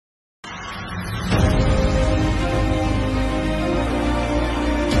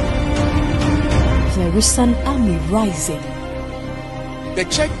There is an army rising. The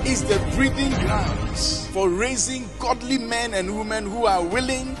church is the breeding grounds for raising godly men and women who are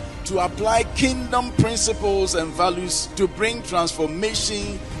willing to apply kingdom principles and values to bring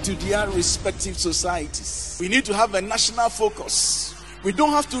transformation to their respective societies. We need to have a national focus. We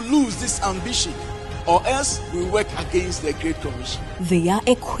don't have to lose this ambition, or else we work against the Great Commission. They are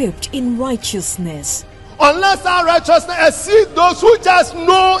equipped in righteousness. Unless our righteousness exceeds those who just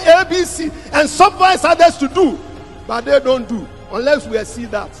know ABC and supervise others to do, but they don't do. Unless we see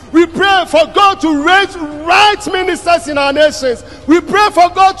that. We pray for God to raise right ministers in our nations. We pray for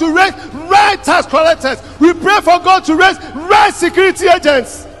God to raise right tax collectors. We pray for God to raise right security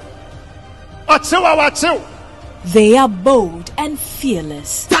agents. They are bold and fearless.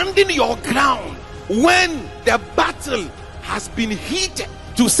 Standing your ground when the battle has been heated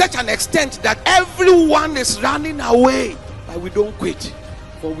to such an extent that everyone is running away. But we don't quit,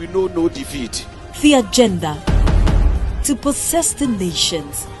 for we know no defeat. The agenda to possess the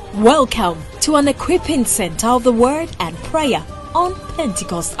nations. Welcome to an equipping center of the word and prayer on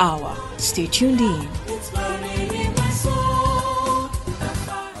Pentecost Hour. Stay tuned in.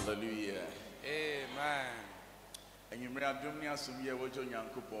 Hallelujah. Amen. And you may have done me as we are watching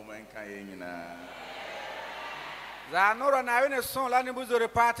Yanko Poman Kayena. Zanora na wene son la ni buzo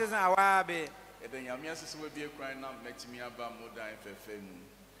repartis na wabe. And then Yamias will be a crying out, let me about more than FM.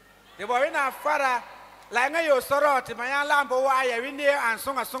 The boy na fara la nga yo sorot maya lambo wa ya winde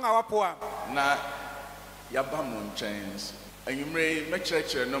ansonga songa wapoa. Na Yabamon chains. And you may make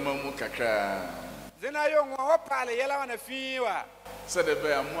church no more kakra. Zena yo ngwa pale yela wana fiwa. Said the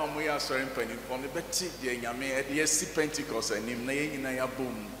bear, Mum, we are sorry, penny from the Betty, the Yame, yes, Pentecost, and him, Nay,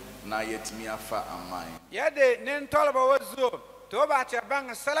 boom, na yet me afa and mine. Yade nen tolaba wazo. To ba cha bang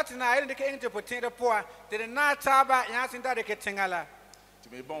salatina ile dike into potato poa. Did not taba yasinda de ketingala. To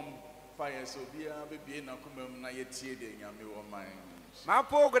me bomb fire so be a baby na kumem na yet the Yame or mine.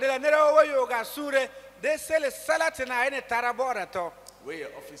 Mapo godela nero wa yoga sure. They sell salatina ile tarabora to. Where your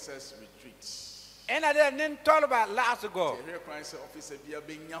officers retreat. And I didn't talk about last ago. The requires officer be a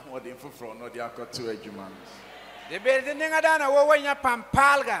being young or the front or the accord to a human. The building Ningadana Wawanya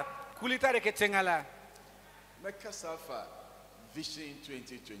Pampalga, Kulita de Ketingala. Mekasafa Vision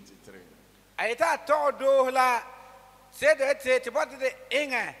 2023. I thought Dola said that what the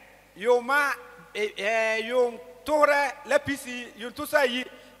Inga, Yoma, Yum Tora, Lepisi, Yuntusai,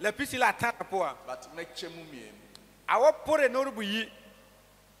 Lepisi La Tapua. But make Chemumi. I will put a notable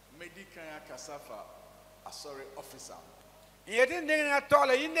Medicaya Casafa, a sorry officer. You didn't at all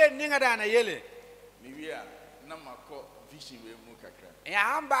in the Ningadana Yele. Mivia, Namako, Vision with Mukaka.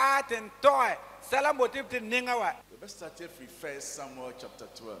 Yamba and toy, Salamotive to Ningawa. The best started with 1 Samuel chapter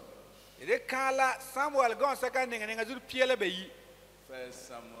 12. It Kala Samuel gone second and Ningazu Piela Bay. 1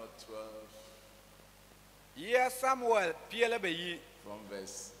 Samuel 12. Yes, Samuel Piela Bay. From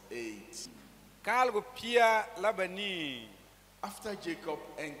verse 8. Kalgo Pia Labani. After Jacob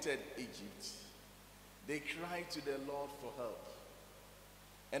entered Egypt, they cried to the Lord for help.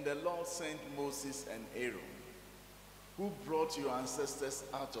 And the Lord sent Moses and Aaron, who brought your ancestors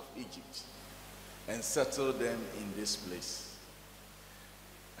out of Egypt and settled them in this place.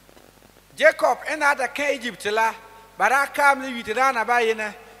 Jacob and other Egypt la, but I come to Vitrana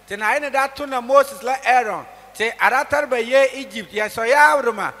Bayena, Tenaina that tuna Moses la Aaron, Te Aratarba ye Egypt, Yasoya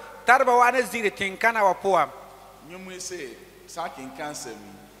Roma, Tarbawana Ziri Tinkana wa poem. You may say, Sakin cancer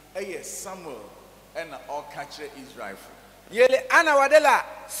me, yes, Samuel and all catcher Israel. Yele Anna Wadela,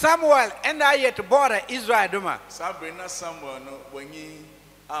 Samuel and I yet border Israel Duma. Sabrina Samuel no, when ye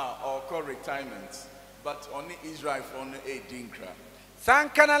are all call retirement, but only Israel for only a dinkra.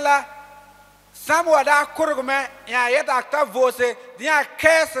 Sankanala Samuel da Kurguma, ya yet actor voice, dia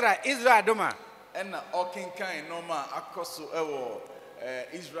Kesra Israel Duma. And all king kind no ma akoso ewo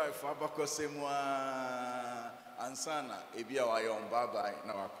Israel for abakosemwa. Ansana ebia wa yon baba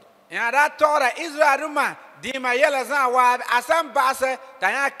na wako. Ya da tora Israel Duma, Dima Yela Zan wa Asam Basa,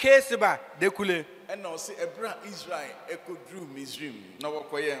 Tanya Kesiba, Dekule. And now see Ebra Israel eko drew Mizrim, na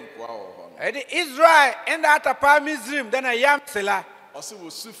wakoye nkwa ho. Edi Israel and that a pa Mizrim, then a yam sela. Osi wo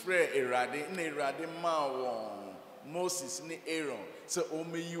sufre Erade, na Erade ma won Moses ni Aaron, so o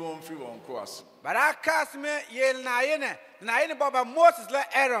me you on free won ko aso. But I cast me yel na yene baba Moses la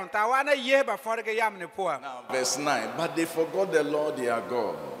Aaron, tawana yeba for the yam ne poa. Now verse 9, but they forgot the Lord their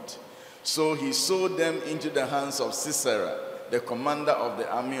God. So he sold them into the hands of Sisera, the commander of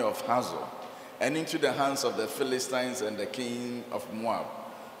the army of Hazor, and into the hands of the Philistines and the king of Moab,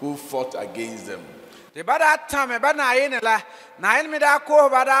 who fought against them. The bada time bana yin la na yin mi da ko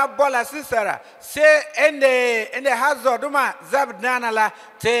bada bola sisara se ende hazard duma zabdana la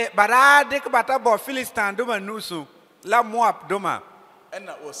te bada dik bata bo Philistine duma nusu la Moab duma And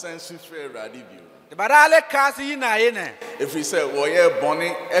that was sense free radio. the bada le kasi yin yin If we say woye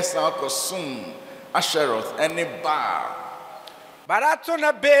bonny esa kosum Asheroth any bar. bada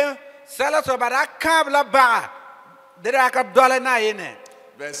tuna be sala so bada kabla ba dira ka dole na yin.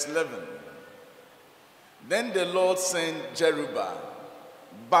 Verse 11. Then the Lord sent Jerubbaal,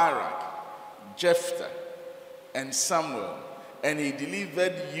 Barak, Jephthah, and Samuel, and he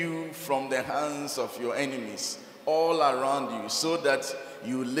delivered you from the hands of your enemies all around you, so that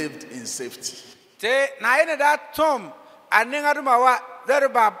you lived in safety. Te na yin da tom aninga duma wa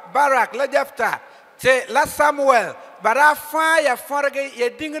Jerubbaal Barak la Jephthah te la Samuel bara fa ya forge ye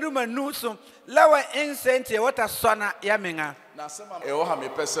dingru manusum lawa insente wata sona ya minga Now, some me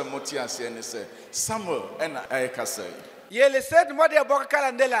person motiasi and say Samuel and I say. yele said mo de boka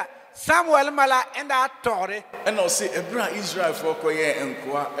kalandela Samuel mala enda tore And I'll say Ebra Israel for koye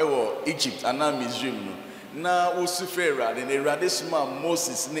enkoa ewo Egypt and Misraim no. Na usufera de radisma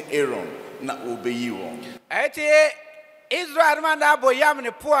Moses ni Aaron na obeyi won. eti Israel man da boyam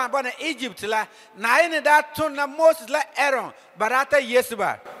ne poa bona Egypt la na yin da tun na Moses la Aaron barata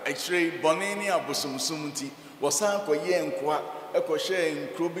Yesuba Actually, Bonini abosumsumti wasan koye enkoa ekoshe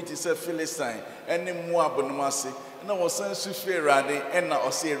enkro bi ti se Philistine ene Moab no ase na wasan sufera de na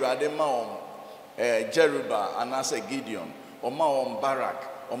ose rade ma on Jerubbaal anase Gideon o ma on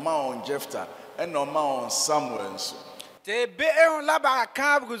Barak o ma on Jephthah and o ma on Samuel so. te be on la ba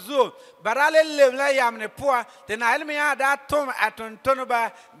kab guzo barale le la yam ne poa te na elmi ya da tom atontono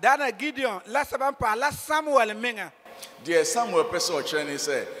ba dana Gideon la saban pa la Samuel menga Dear Samuel person o chere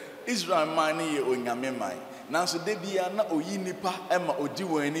say Israel man ye onyame man nanso de bia na oyi nipa ema odi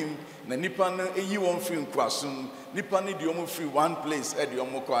wanim na nipa no eyi won free nkwasum nipa ne de omo free one place e de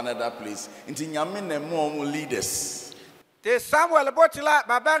omo ko another place nti nyame na mo omo leaders te Samuel botila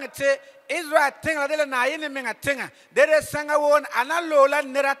babang te Israel tinga de na yin menga tinga de sanga won analo la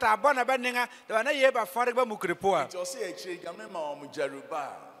nerata bona ba ninga de na ye ba fare ba mukrepoa nti o se e chire nyame ma omo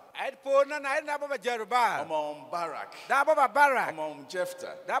Jerubbaal ed po na na baba Jerubbaal omo on Barak da baba Barak omo on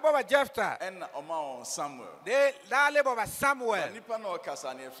Jephthah da baba Jephthah and omo on Samuel de da le baba Samuel nipa na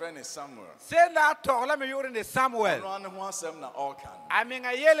okasa na friend is Samuel send that talk let me you in the Samuel no an ho asem na all can I mean a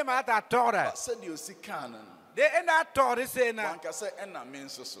yele ma ta tora said you see can de enda tori say na one ka say na me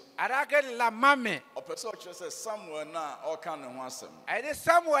nso so arake la mame opeso che say Samuel na all can ho asem I de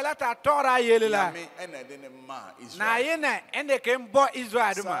Samuel ata tora yele la me ena de ne ma Israel na yene ende kembo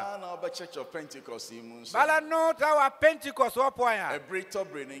Israel duma na oba Church of Pentecost imu nso bala no ta wa Pentecost opo ya every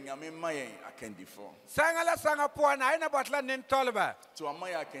tobre ne nyame mayen akandifo sanga la sanga po na ina botla nin tolba to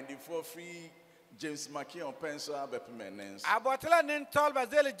amaya akandifo free James Makion penso abepemenens abotla nin tolba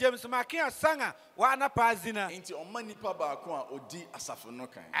zele James Makion sanga wa na pazina inti omani pa ba ko a odi asafo no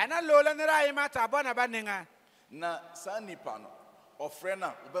kan ana lola ne rai mata bona baninga na sanipa no ofre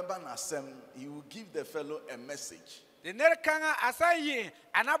na obeba na asem he will give the fellow a message. the ner kanga asayi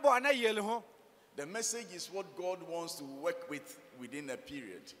ana bona yele ho The message is what God wants to work with within a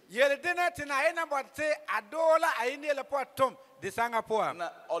period. yele dina tina ina botte adola ayine le potom de sanga po Na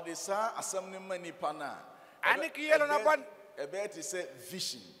odisa asem ne manipa na ani ki yele na bon ebe ti say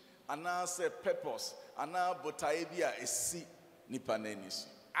vision ana say purpose ana botae bia esi nipa na nisu.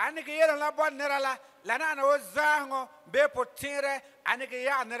 ani ki yele na bon nerala lana na ozango be potire ani ki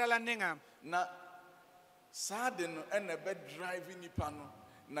ya nerala ninga Na sade no ene be driving nipa no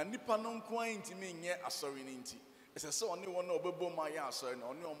na nipa no nko antimi nye asori ni nti ese se one won na obebo ma ya asori na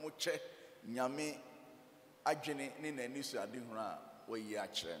one omo che nyame adwene ne na nisu ade huru a oyi a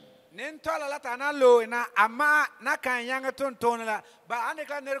kire nin tola lata na lo na ama na kan yanga tonton la ba ani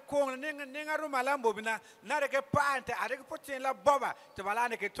ka ner ko ninga ruma lambo bina na de ke pante ade ke potin la boba te bala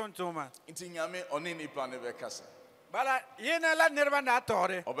ne ke tonton ma nti nyame one nipa ne be kasa bala yena la nerba na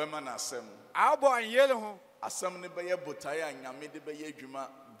tore obema na asem abo an yele ho asem ne be ye botae a nyame de be ye adwuma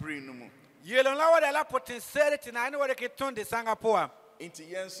brin no mu yele la wada la potin sereti na ani wada ke ton de Singapore nti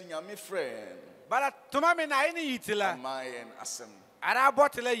yensu nyame friend bala tuma me na ini yitila mayen asem ara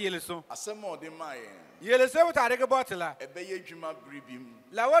botela yele so asem o de mayen yele se wuta de ke botela ebe ye adwuma bribim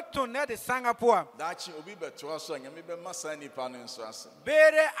la waton na de Singapore dachi obi beto aso nyame be masa nipa no nso asem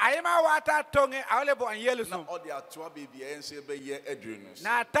bere ayima wata tonge awle bo an yele na so odi atoa bebia enso ebe ye adru no so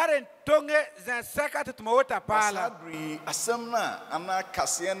na taren tonge zan sekati tuma wota pala Sabri asem na ana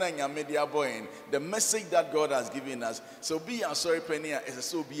kase na nyame de aboyen the message that God has given us so be sorry penny is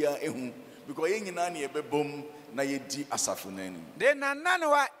so be ehu because yen na ne be bom na ye di asafo nani. De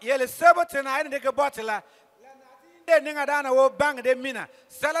nananwa yele sabote na ene de ke botela. De ninga dana wo bang de mina.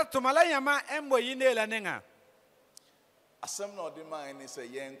 Sala tumala yama embo yine la ninga. Asem na odi man ni se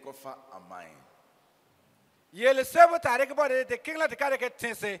yen kofa aman. Yele sabote are ke bote de kingla de kare ke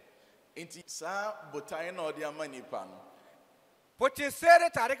tense. Inti sa botai na odi amani pa no. Poche sere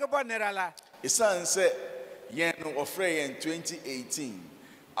tare ke bote nerala. Isan se yen no ofre yen 2018.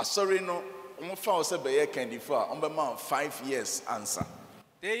 Asori no on fa o se be ye kendifo a on be man 5 years answer.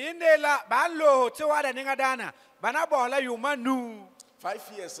 De yinde la ba lo te wa de ninga dana. Bana bola yuma nu.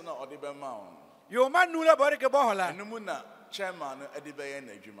 5 years na odi be man. Yuma nu la bore ke bola. Enu mu na chairman no edi be ye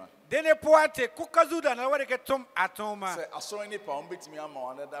na adwuma. Dene poate kukazuda na wore ke tum atoma. Say asori ni pa on betimi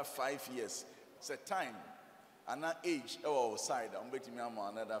ama another 5 years. Say time and age our side on betimi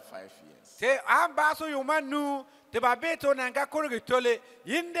ama another 5 years. Te amba so yuma nu te ba beto na nga koro tole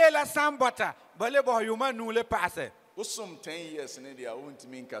yinde la sambota bale bo yuma nu le passe. Usum 10 years in India won't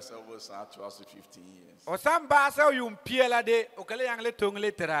mean kasa was 15 years. O samba so yum piela de o kale yang le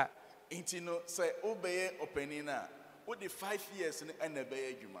tongle tera. Intino say obeye openina. What the 5 years in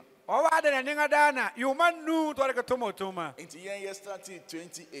enebeye juma. O wa de ninga dana yuma nu to ke tomo toma. Inti yen started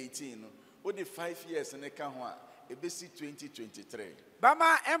 2018. What the 5 years in Kanwa ebesi 2023.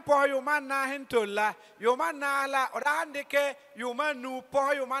 Bama empo yuma na hintola yuma na la orande ke yuma nu po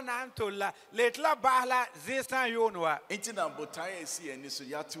yuma na hintola letla bahla zisa yonwa. Inti na botai esi eni so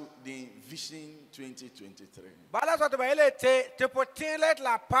yatu the vision 2023. Bala so to ba ele te potin let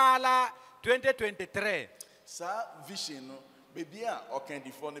la pala 2023. Sa vision no baby a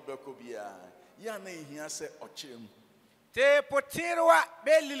okandifo ne beko bia ya na ehia se okyerem. Te potirwa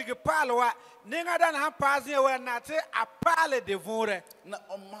be lilge palwa ninga dan ha pazi we na te apale de vore Na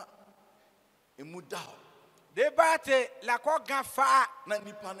oma emuda de bate la ko gafa na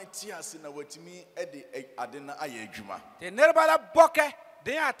nipa ne tiase na watimi ede ade na aye adwuma. te nerbala boke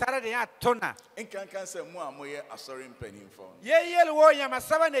de atare de atona Nkankan se mu amoye asori mpanimfo. ye yel wo yama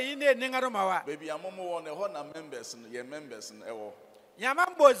saba ne yine ninga rumawa Baby amomo won ho na members no ye members no ewo. yama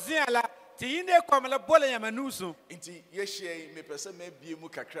mbozia la te yine komela bole yama nusu Inti ye share me pese me bie mu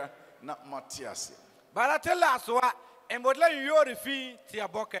kakra na matiase. bala te la soa embodla yori fi ti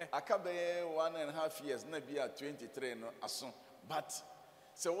aboke Akabe 1.5 years na bia 23 no aso. But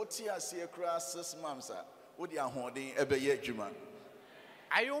se wotiase kra 6 months a wodi ahoden ebe ye adwuma.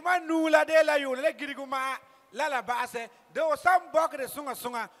 ayuma nula de la yule giriguma la la base de o sam bok de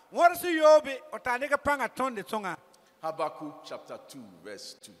sunga worsi yobi otane ka panga ton de sunga Habakkuk chapter 2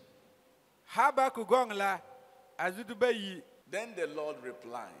 verse 2. Habakkuk gongla azudu bayi. Then the Lord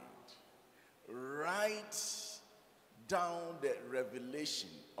replied, write down the revelation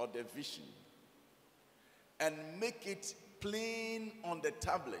or the vision and make it plain on the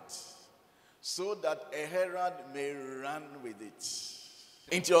tablet so that a herald may run with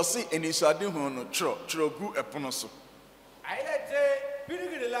it. Into your see in Isadi Hono Trogu Eponoso. I let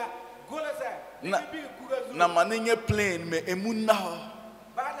Pirigilla Gula Na maninye plain me emuna.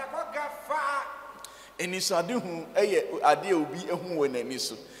 but I got far. In Isadi Hu ade obi ehu we nani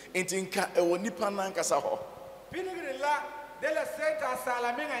so. Enti nka ewo nipa na nkasa ho. Pirigilla de la Santa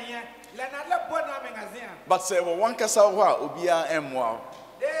Salaminga yen, Lanala Bona Mengazia. But say wo wan kasa ho a obi a emwa.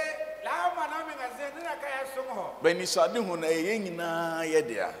 De La Manamingazia, Naka Sumo. But in Isadi Hu na ye nyina ye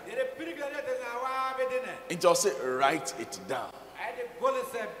dia. The Pirigilla is our bedine. Into your say write it down I the bullet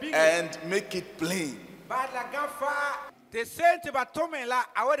said big. and make it plain. But la gafa the saint batome la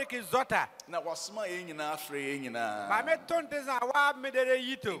awade ki zota. Na wasma ye nyina afre ye nyina. Ba me tonte za wa me de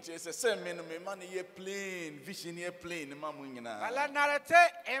yito. It is a same me no me man ye plain vision ye plain ma mu nyina. Ala narete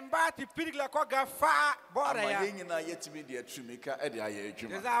embati pirigla ko gafa bora Ama ya. ye nyina ye timi de atumika e de aye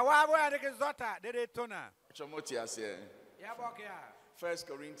adwuma. Za wa bo ade ki zota de tona. Chomoti ase. Ya boke ya. 1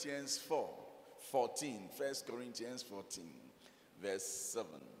 Corinthians 4:14. 1 Corinthians 14 verse 7.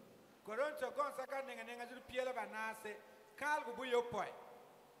 Koronto kon saka nenga zuru piela banase. Kal go buyo poi.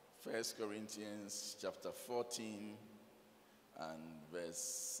 1 Corinthians chapter 14 and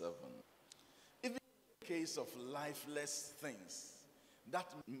verse 7. Even in the case of lifeless things that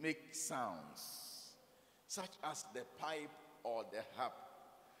make sounds, such as the pipe or the harp,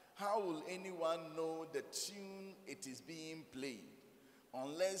 how will anyone know the tune it is being played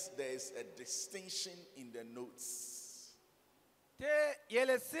unless there is a distinction in the notes? Te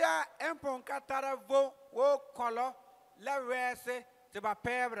yelesia empon katara vo wo kolo la wese te ba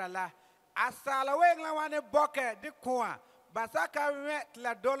pebra la asala wengla wane boke di kwa basaka met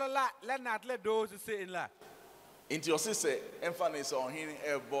la dola la nat le doze se la Into your sister, emphasis on hearing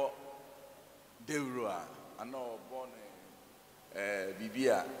ebo deurua. I know born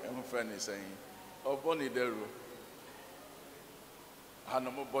Bibia, I'm friend is saying, oh, Bonnie Dero.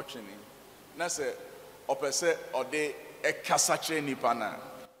 Hanomo Botchini. Nase, opese, or de a casache nipana.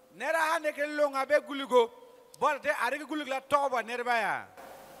 Nera haneke long abe gulugo. But they are gulugla toba nearby.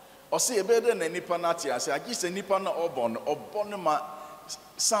 Or see a better than Nipanati. I say, I just a Nipana or Bonema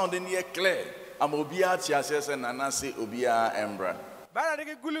sounding here clear. I'm Obiatia says, and Anasi Obia Embra. But I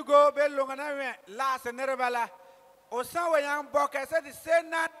think gulugo bellongana last and nerbala. Or some young boka said the same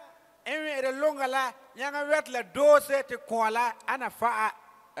not. Every the longer la, young rattler dose to koala and a fire.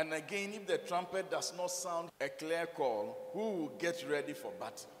 And again, if the trumpet does not sound a clear call, who will get ready for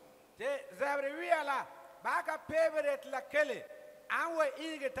battle? Zabriala, Baka favorite la Kelly, and we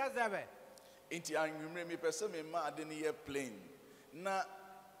eager Tazabe. Inti anwumre me pese me ma ade ne ye plain na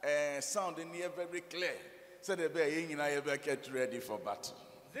sound ne ye very clear so the be ye nyina ye be get ready for battle.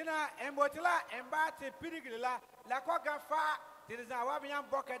 Zina embotila embate pirigila la koga fa tiriza wabian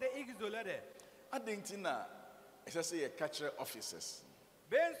boka de igizolede. Adinti na ese say ye catch officers.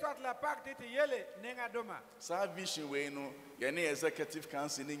 Ben sort la pak titi yele nenga doma. Sa vision we no ye ne executive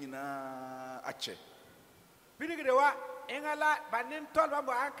council ni nyina ache. Pirigrewa engala banin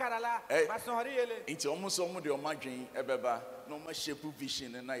tolbambo ankarala basori yele. Inti omuso mu de omadwen ebeba no ma shape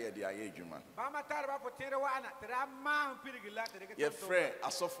vision na ye de aye adwuma. Ba matarba potere wa ana trama pirigila tere. Ye frɛ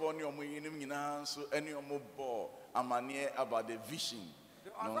asɔfoɔ ne ɔmo yinim nyinaa nso ɛne ɔmo bɔ amaneɛ about the vision.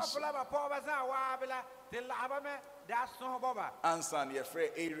 Ansa ne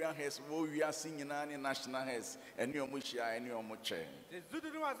yɛfrɛ area heads wɔ wiase nyinaa ne national heads ɛne ɔmo hyia ɛne ɔmo kyɛ.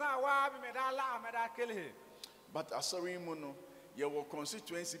 But asɔre mu no yɛwɔ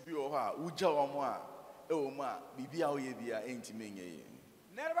constituency bi wɔ hɔ a wogya ɔmo a ɛwɔ mu a biribi a woyɛ bi a ɛntimi nyɛ yɛ.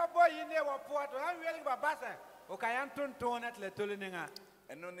 Never boy in there were poor to have really babasa. Okayanton tone at Letolininga.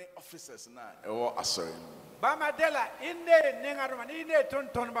 And only officers now. Oh, sorry. Bamadela in there, Ningaruman, in there,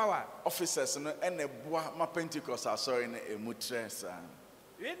 Tonton Bawa. Officers and a bois, my Pentecost are sorry, a mutres.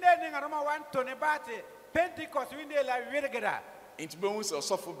 In there, Ningaruma one Tonebate, Pentecost, in there like Virgada. Into bones or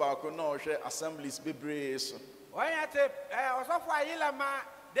soft balcony, no assemblies be brace. Why at a sofa Ilama,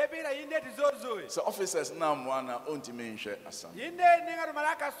 they be in there to Zozo. So officers now one are on to mention assembly. In there,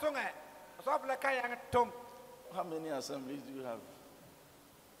 Ningarumaraka song, soft like a young Tom. How many assemblies do you have?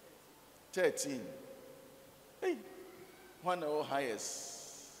 13. Hey, one of the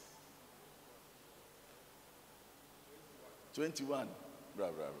highest. 21. Bra.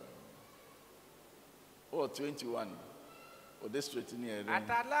 Oh, 21. Oh, district in here.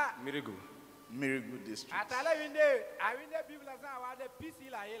 Atala. Mirigu district. Atala in there. I win the people as I want the PC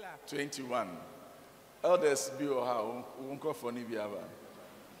la 21. Elders be or how won't call for Nibiaba.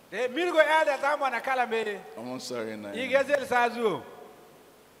 The Mirigo elders I'm on a calabe. I'm sorry. You get it, Sazu.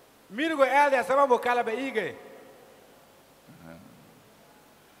 Mirigo elders some of calabe ige.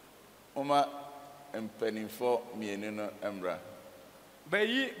 Oma and penny for me and Embra.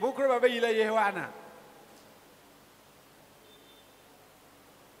 Bayi, Bukro Bayi Yewana.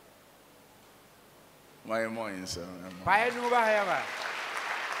 My morning, sir. Payanuba Heva.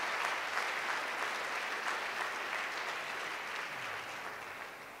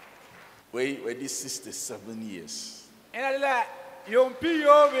 Wait, this 67 years. And I let you pee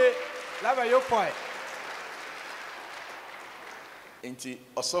over lava your point. Into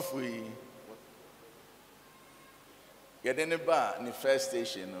Osofui. Get in the bar in the first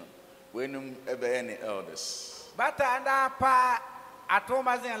station when ever any elders. But and pa at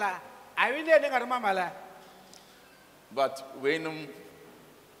Tomazella, I will let Mamala. But when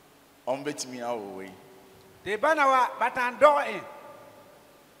bet me our way. The Banawa, but and door in.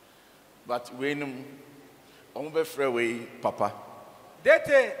 But when be freeway, Papa.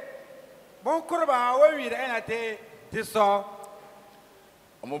 Dete Bonkurba, where we enter this saw.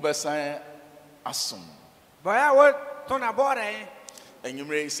 Be saying, Assum. But I would turn a board, and you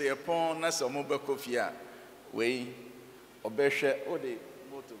may say upon us a mobile coffee. Way or Besha or the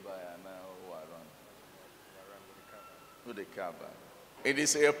motor buyer now around the cover. It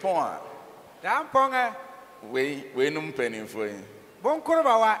is a pawn. Damn Ponga. Way, penny for him.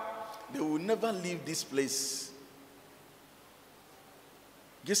 Bonkurba. They will never leave this place.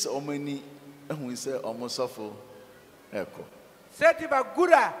 Guess how many and we say almost awful echo. Setiba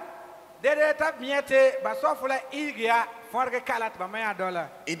Gura, they tap miete, Basofula Igia, Forge Calat, Bamaya dollar.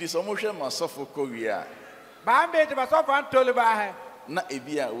 It is almost a massofo Korea. Bambe to Basofan Toliba. Na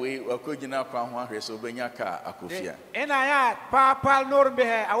ebia we wakojina kwa ho ahwe so benya ka akofia. Ena ya papa norbe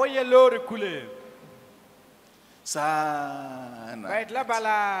he awoye lori kule. Sana. Right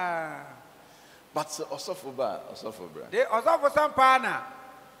labala. But osofo bra. De osofo sampana.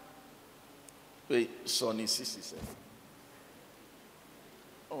 Wait, Sonny 67.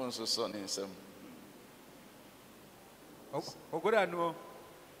 Also, son in some. Ogura no.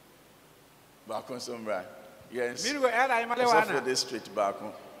 Back on some right. Yes. Mirigo elder ayima le Also for wana. this street back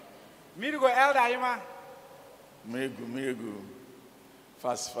on. Mirigo elder ayima. Mirigu.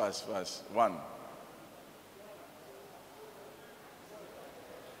 Fast. One.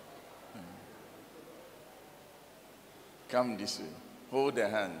 Come this way. Hold the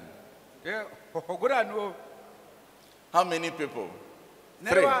hand. Yeah, ogura no. How many people?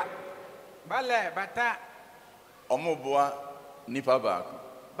 Never. Bale bata. Omoboa nipa back.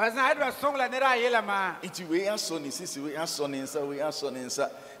 Bazna edwa songla nera yela ma. We are son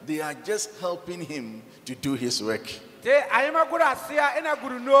inside. They are just helping him to do his work. Te ayima gura sia ina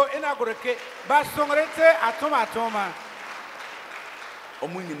guru no ina guru ke ba songrete atoma.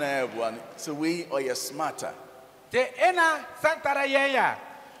 So we are smarter. Te ina santara yenya.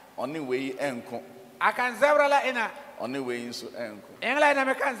 Only way enko. Akan zebra la ina. Only way inso enko. Engla ina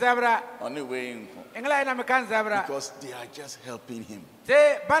mekan zebra. Only way enko. Engla ina mekan zebra. Because they are just helping him.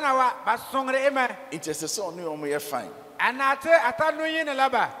 Te banawa ba songre ema. It is a son you fine. Anate atanu yin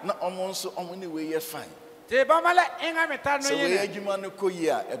laba. Na almost only way fine. Te bamala inga metanu So we yin. adwuma no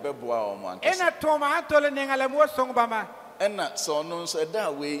koyia ebeboa omo ankasa. Ina toma antole ningala mo song bama. Ena so no so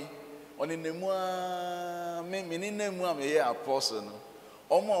that way oni nemu a me nemu a me apostle no.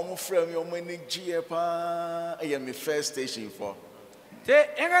 Omo frɛ me omo ni gie pa e me first station for. Te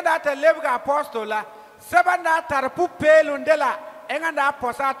inga data lebga apostola sebanda tarpu pelundela inga da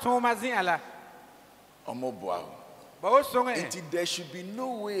aposa toma zinala. Omo boa. Ba o songa. There should be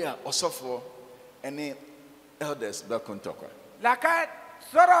no way osofo any elders back on talk. Laka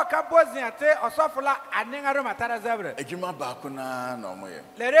soro ka bozia te osofula aninga ro matara zabre. Adwuma ba ko na na omo ye.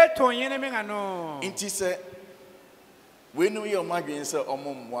 Lere tonyene me ngano. Inti se we no ye omadwen se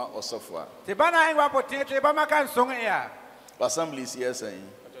omo mmoa osofo a. Te bana ingwa potete ba maka songa ya. Assemblies here saying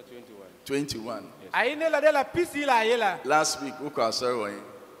 21. Aine la de la pisi la yela. Last week we ka sorry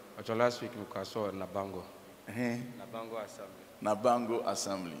Last week we saw Nabango. Nabango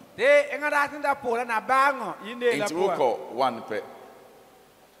Assembly. Te engara tinda pola na bango inde la Inti poa. woko one pe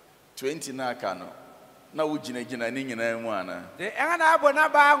 20 na aka no na wo gina ni nyina mu ana. Te engana abo na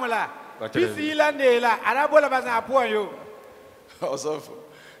bango la. Pisi la ndela arabola baza poa yo. Osofo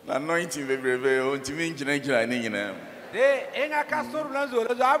na anointing bebrebe o ntimi gina ni nyina. Te enga ka soru na zo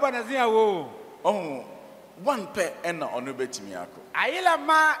abo na zia wo. Oh, one pe na ono betimi akọ. Ayila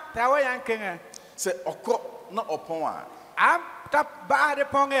ma tawa yankenga. Se okọ na opon a. Am tap ba de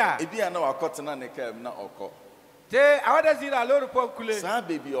ponga. Ebi ana wakọtena ne kam na okọ. Te awada zira loro po kule. Sa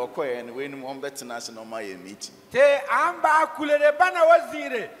baby okọ ye ne we nim on betena se no ma ye meeting. Te amba kule de bana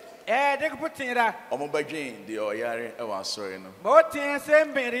wazire. De kuputinra. Omo badwen de oyare e wa sori no. Bo tin se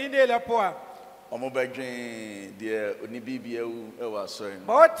mbiri inde la poa. Omo badwen de oni bibia wu e wa sori no.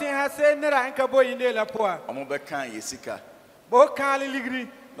 Bo tin se nira enka bo inde la poa. Omo be kan yesika. Bo kan ligri.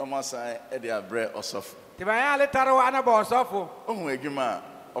 No ma sai e de abre osofo. Te ba ya le taro ana bo sofo. Ohun adwuma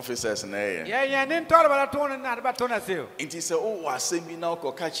officers na ye. Ye nin toro bala tonu na ba tonu seo. Inti se o wa asemi na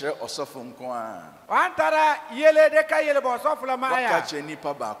ko ka kire osofo nko a. Antara yele de ka yele bo sofo la ma Ka ya. kire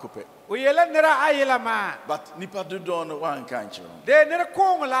nipa ba ko pe. O yele nira ayela ma. But nipa dodo no wan kan kire. De nira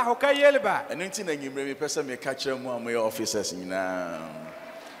kong la ho ka yele ba. Eno nti na nyimre me pese me ka kire mu amoye officers nyina.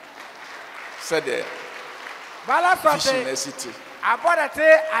 Said the Bala vision sote. city. Aboda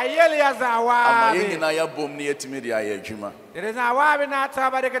te ayele ya zawa. Ama ye nyina ya bom ne yetimi de aye adwuma. There is a wabi na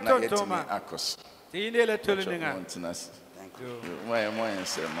taba de Na yetimi tontoma. akos. Ti inde le tolu ninga. Thank you. Mo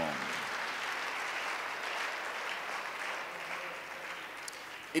say mo.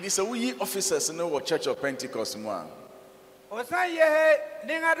 It is a we officers in the Church of Pentecost mu a. Osan ye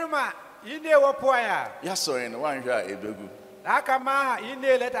ninga duma inde wo poya. Ya sorry no wan hwa ebegu. Aka ma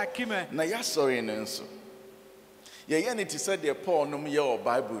inde le ta kime. Na ya sorry no nso. Ye ne ti said the Paul no ye o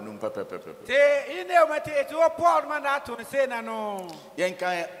Bible no pepepepe. Te inde o mate etu wo Paul man da to se na no. Yen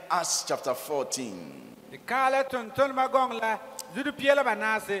kan Acts chapter 14. De kala ton magong la zudu piela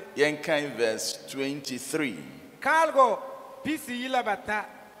banase. Yen kan verse 23. Kalgo pisi yila bata.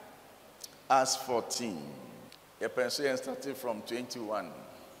 Acts 14. Ye penso yen starting from 21.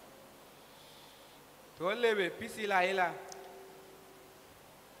 To lebe pisi la ila.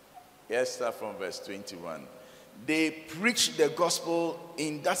 Yes, start from verse 21. They preached the gospel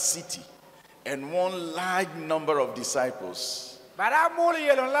in that city and won large number of disciples. Bara muli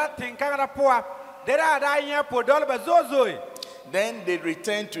yelon la tinkara poa. Dera da nya podol ba zozoi. Then they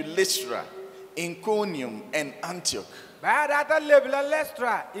returned to Lystra, Iconium, and Antioch, Bara da lebla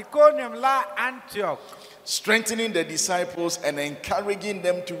Lystra, Iconium la Antioch. strengthening the disciples and encouraging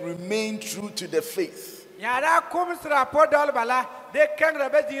them to remain true to the faith. Yara kumsra podol bala de kengra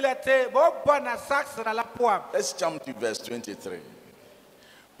bezilete bo bona saksra la poam. Let's jump to verse 23.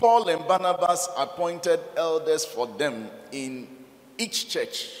 Paul and Barnabas appointed elders for them in each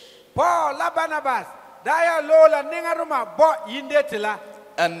church, Paul la Barnabas daya lola ningaruma bo yindetila.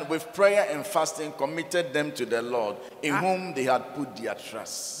 and with prayer and fasting committed them to the Lord, in whom they had put their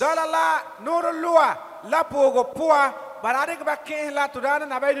trust. Dolala nurulua la pogo poa baradik ba ken la tudana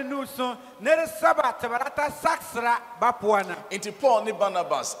na bay nuso nere sabat barata saksra ba poana. Into Paul and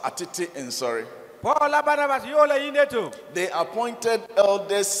Barnabas atete and sorry. Paul la Barnabas yola yindetu. They appointed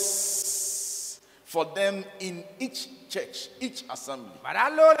elders for them in each church, each assembly.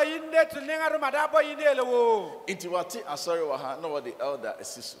 Baralola yindetu ningaruma da bo yindele wo. Into what sorry waha no what the elder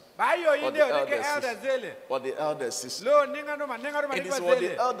assisu. Bayo What the yinde de elder elder assisu. zele. What the elder assisu. Lo ningaruma It is ni what the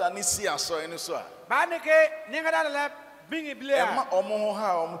zele. elder ni see sorry no so. Baneke ningara la bingi blea. Emma omo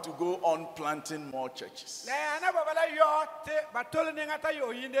ha to go on planting more churches. Na ana babala yo te batolo ningata yo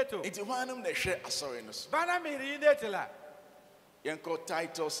yindetu. Into one they share sorry no so. Bana miri yindetila. Yanko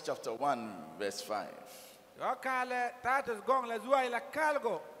Titus chapter 1 verse 5. Yo kale Titus gong la zuwa ila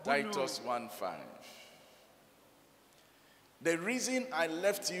kalgo. Titus 1:5. The reason I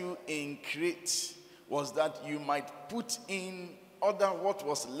left you in Crete was that you might put in order what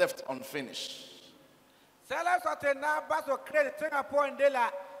was left unfinished, Sala sote na baso credit tenga point de la.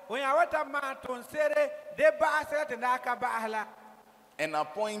 Oya wata ma tonsere de ba asere te na ka ba ahla. and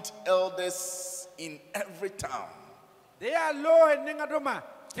appoint elders in every town They are low ninga duma.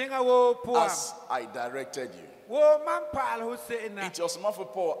 Tinga wo poa. as I directed you. Wo man pal who say na. It was not for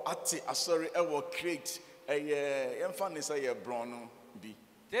Paul ati asori ewo create a emphasis a brono bi.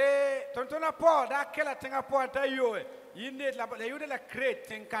 Te tontona Paul da kela tinga Paul ta yo. Yinde la yude la create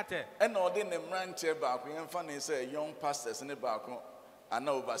tinkate. And all the branch back emphasis a young pastors in the back and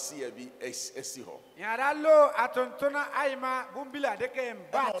overseer be esiho. Yara lo atontona aima bumbila de ke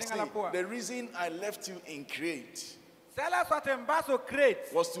mba tinga la Paul. The reason I left you in Crete Sala sote mbaso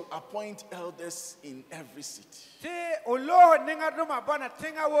create. was to appoint elders in every city, Te olo ninga duma bona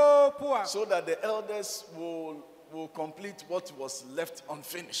tinga wo poa. so that the elders will complete what was left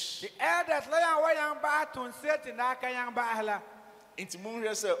unfinished. The elders la yan wa yan ba tun seti na ka yan ba ahla. Inti mun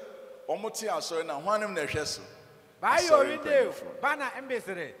hwɛ sɛ ɔmo te asɔre na hwanem na ɛhwɛ so. Ba yo Sorry, rinde mpanyinfoɔ. bana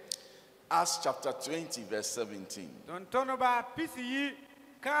embesere. Acts chapter 20 verse 17. Tontono ba pisi yi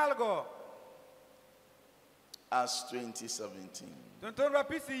kalgo. Acts 20:17. Tontono ba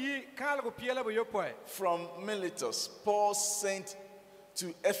pisi yi kalgo piela bo yopoe. From Miletus, Paul sent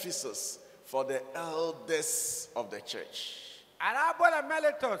to Ephesus for the elders of the church. Arabola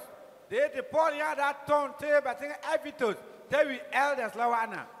meletos. De Paul ya da ton te batinga evitos. Te wi elders la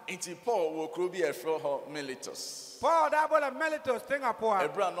wana. Inti Paul will kuro bi ɛfrɛ hɔ Miletus. Paul da bola meletos tinga poa.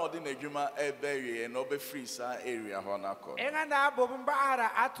 Ebra na ɔde n'adwuma ɛbɛwie na ɔbɛfiri saa area hɔ n'akɔ. Enga na bobumba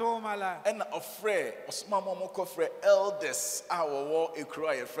ara atomala. Ɛna ɔfrɛ ɔsoma ma ɔmo kɔfrɛ elders a wɔwɔ ekuro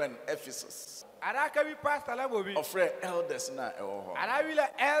a yɛfrɛ no Ephesus. Araka wi pastor la bobi. Ɔfrɛ elders na ɛwɔ hɔ. Arawila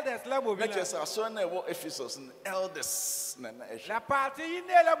elders la bobi. Na kyerɛ sɛ asɔre na ɛwɔ Ephesus no elders na ɛhwɛ. La party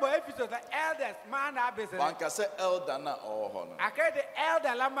yinde la bo efisos la elders man na besere. Wanka sɛ elder na ɔwɔ hɔ no. Akade the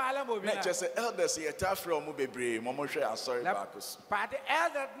elder la ma la bobi. Na kyerɛ sɛ elders yɛtaa frɛ ɔmo bebree ma ɔmo hwɛ asɔre baako so. Party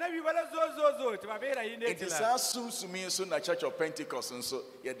elders na wi wala zo ti ba bera yinde Nti tila. saa sumsumi nso na Church of Pentecost nso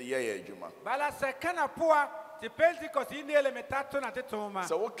yɛde yɛyɛ adwuma. Bala se kana poa ti Pentecost yinde le metato na tetoma.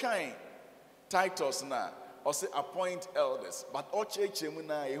 So what kind Titus na ɔsɛ appoint elders, but ɔkyerɛkyerɛ mu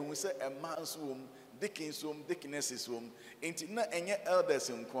na ehu sɛ ɛma nso wɔ mu, deacons wɔ mu, deaconesses wɔ mu. Nti na ɛnyɛ elders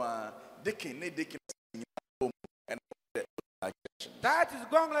nko a, deacon ne deaconess nyinaa wɔ mu ɛna ɔyɛ church. That is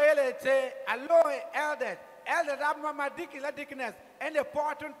gong la yele te allow elders. Elders da mama deacon la deaconess and the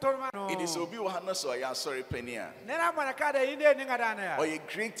portion toma no. It is obi wɔ ha no so ɔyɛ asɔre panyin a, Nena mana kada yinde ninga dana ya.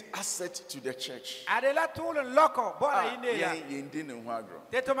 ɔyɛ great asset to the church. Adela tulun loko bora Ah, yinde ya. yɛndi ne ho agorɔ.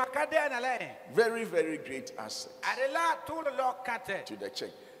 Tetoma kade na le. Very, very great asset Adela tulun lokate to the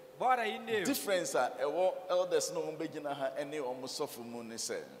church. bora yinde. Difference a ɛwɔ elders no wɔn bɛgyina ha ɛne wɔn sɔfo mu ne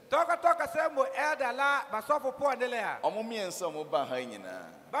sɛ, Toka sembo elder la basofo po ndele ya. wɔn mmiɛnsa a wɔn ba ha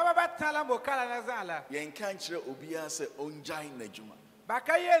nyinaa. Baba batala mo kala na zala. Yɛnka nkyerɛ obiara sɛ ɔngyae n'adwuma.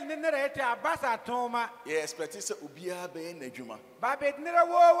 Bakayel ninere ete abasa toma. Yɛ expect sɛ obiara bɛyɛ n'adwuma Babet nire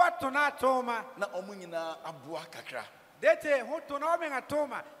wo watuna toma. na wɔn nyinaa aboa kakra. Dete hutuna omenga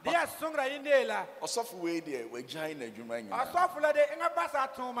toma. Dia sungra yinde la. Ɔsɔfo wei deɛ wagyae n'adwuma nyinaa. Asofo la de inga basa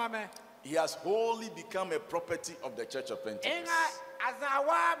toma me. He has wholly become a property of the Church of Pentecost. Inga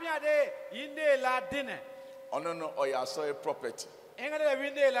azawa mi ade yinde la dine. Ɔno no ɔyɛ asɔre property. Inga de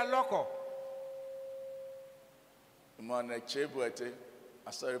yinde la loko. Mo ana kyerɛ bu ɛte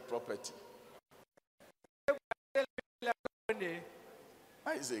asɔre property.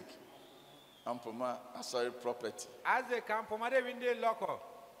 Isaac. Ampoma, sorry, property. Isaac ampoma de winde loko.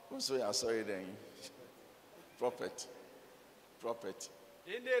 Also, I sorry then. Property.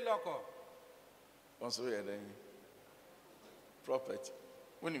 Inde loko. Also, yeah, then. Property.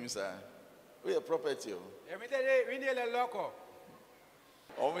 When you say, we are property. Emide winde le loko.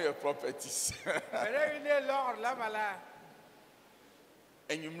 All we are properties. Ere winde loko la mala.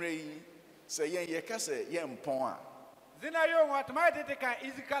 And you may say, yeah, say, yeah, mpon. Zina yo wat ma de kan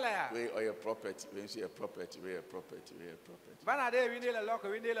easy kala ya. We are your property. When you say a property, we are property. Bana de winde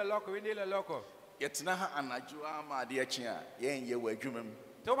le loko. Yet na anajua ma de achia, yeah, ye were jumem.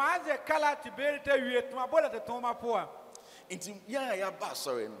 To ma ze kala ti berite wie to ma bola te to ma poa. Inti ya ba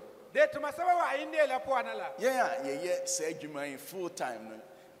sorry. De to ma saba wa inde la poa na la. Yeah, say juma full time no.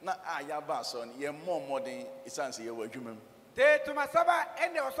 Na ya ba so ye more than isanse ye were jumem. De to ma saba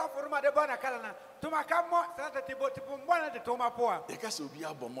ende osofo ruma de bona kala na. To ma kamo sata ti mbona de to ma poa. Ye ka so bi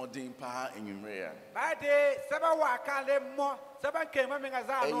abomodin pa enwumre ya. Ba de saba wa kale mo saba ke ma menga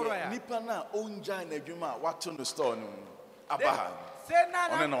za no ro ya. Nipa na onja na adwuma wato no store no. Abaha. Se na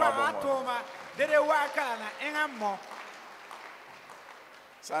pa to ma de wa kala na enga mo.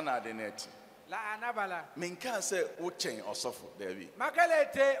 Sana de net. La anabala. Minka say o chen osofo there bi.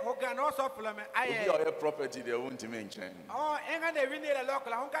 Makalete hogano osofo la me aye. Obi your property there won't me chen. Oh, enga de wini le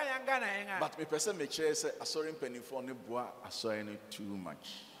lokala honka yanga na enga. But me person me chair say asori mpanifo ne boa asori no too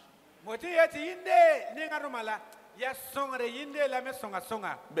much. Moti yeti yinde ninga rumala. Ya songre yinde la me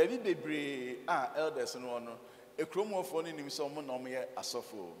songa. Baby bebre elders no no. Ekromofo ne nim so mo no me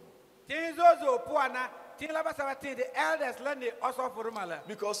asofo. Tinzozo puana tinla basabati the elders lande osofo rumala.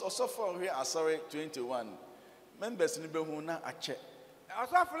 Because osofo here asori 21 members ni be hu na ache.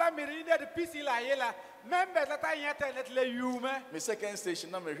 Osofo la miri de PC la yela members la ta yete let le yume. My second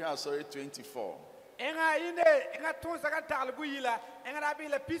station na me hwe asori 24. Enga tun saka talbu yila enga rabi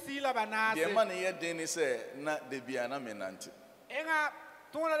la PC la banase. The man here den say na de bia na menante. Enga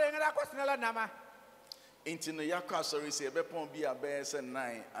tun la enga ko sinala nama. Inti no yakwa sorry say be pon bi abe say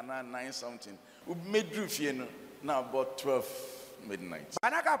 9 and 9 something. We medru fie no na about 12 midnight.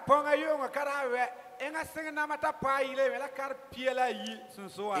 Banaka ponga yo ngakarawe enga singa na mata pa ile la kar piela yi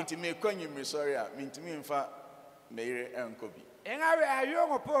sunsoa. Inti me kwanyum sorry a mintimi mfa meire enkobi. Enga we ayo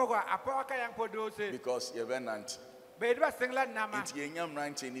ngopogo apoka yang podose. Because ye benant. Be do singla nama. Inti yenyam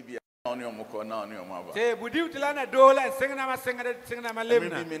 90 ni bia oni omko na oni omaba. Te budi utilana dola singa na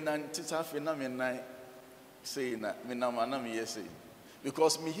malemna. Me nanti safi na me nine say na me na me yesi.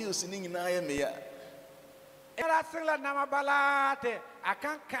 Because me heals ni na ye me ya. Era singla nama balate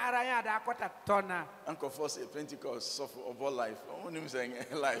akan karaya da kota tona. Uncle for say Pentecost suffer of all life. Only saying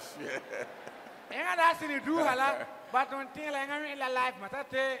life. Enga da sini du hala but on tin la enga la life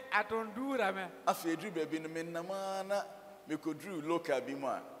matate aton dura me. Afi edru baby no me na mana me kodru local bi mu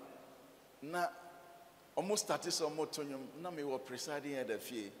a na almost started some motonyum na me wo presiding at the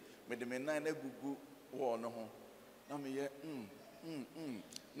fie me de me nan na gugu wo no ho na me ye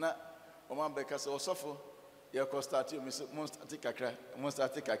na o man be ka se osofo ye ko start me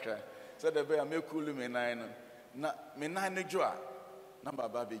start kakra so the be me cool me nan no na me nan no jo a na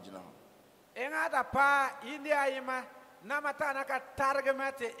baba be gina ho enga da pa india yima na mata na ka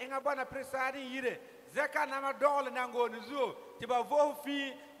targemate enga bona presiding yire zeka na ma dole na ngoni zo tiba vo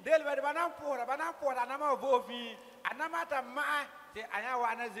fi del ba banan pora na ma vo fi anamata ma te anya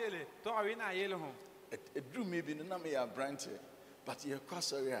wa na zele to awina yele ho it drew me bi na me ya branch but ye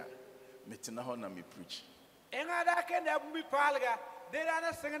kwasori a metina ho na me preach enga da ke na mi palga de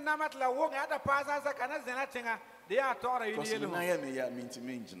na sing na matla wo nga da pasa sa kana zena tinga de ya tora yini yele ho na ya me ya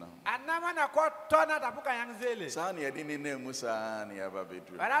mintimi ngina ho anama na ko tona da buka yang zele sa na ye de ne musa na ya ba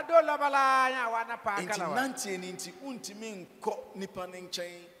bedru bara do la bala nya wa na pa kala wa nanti ni nti untimi nko nipa ne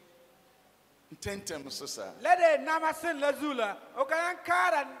nchen intentem so sa lede nama sin la zula o kan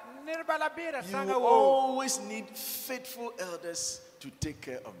kara nirbala bira sanga you wo always need faithful elders to take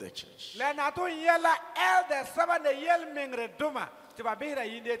care of the church. Le na to yela elders saba ne yel mingre duma tiba bira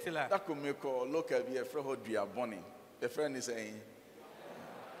yinde tila That could make a local be a friend who do boni. The friend is saying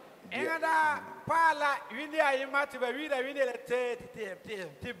engada pala windi ayima tiba wida windi le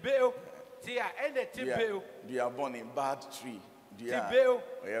te beo tia ende tibeo do boni bad tree tibeo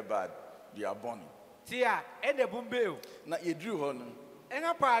oh bad do boni tia ende bumbeo na ye drew hon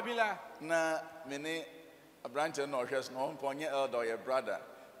enga pa bila na mene abrante no hwes no ponye elder your brother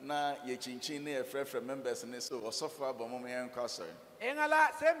na ye chinchin na ye frefre members ne so osofa abomom ye nkwaso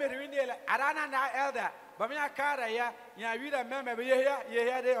engala se meri windi le arana na elder bamya kara ya nya wida member be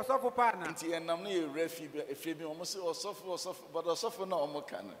ye de osofo partner nti enam na ye refi bi omo se osofo but osofo na omo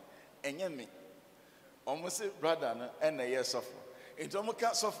kana enye me Almost say brother no and a year suffer. It almost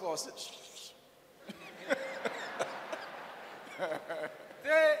can't suffer or say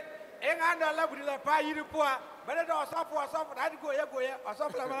Enganda la budi la pa yiri poa bale do sofo that go ye o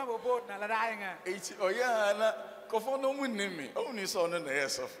sofo la ma bo na la dainga it oh yeah na kofo no munimi oni so no na year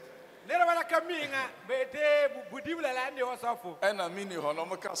suffer. Nere wala kaminga bete budi la la ndi o sofo. And I mean ho no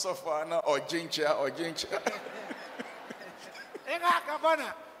maka suffer na ojincha. Enga ka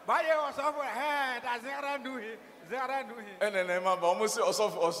bona ba ye o sofo da zera nduhi. And then ma ba almost say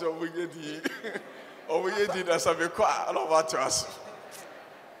also we get that's a bit quite a lot to us.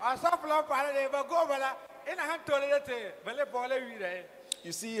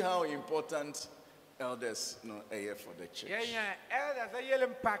 You see how important elders are for the church.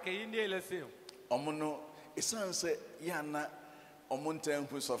 Omono esanse yana omonte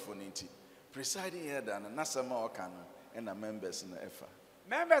nkusofo nti presiding elder na nasama okano and the members na efa.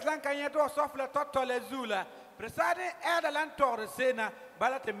 Members lan kan yeto sofle totole zula presiding elder lan tore sena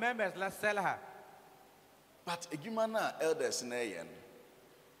balate members la selha. But na elders na yen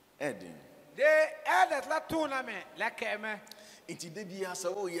edin. The elders la tournament la keme. Iti de bia sa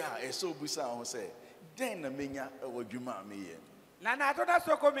o ya eso busa ho say den na menya wadwuma me yen. Na na to da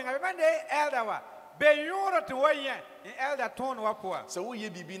soko me ngabe de elder wa be yoro to woyen in elder ton wa poa. So wo ye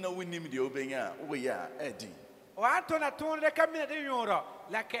bibi na wonim de obenya wo ya edin. Wa to na ton de kamina de yoro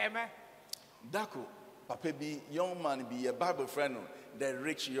la keme. Dako papa bi young man be a Bible friend the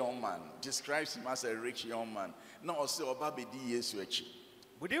rich young man describes him as a rich young man. Na o say oba be di Yesu achi.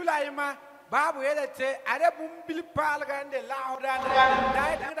 Budivla ima babu yelete are bumbili palga ande lauda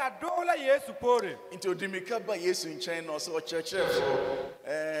na da dola Yesu pore. Into dimika ba Yesu nchen no so church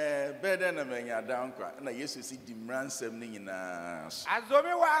better na menya dankwa na Yesu si dimransem ni nyina.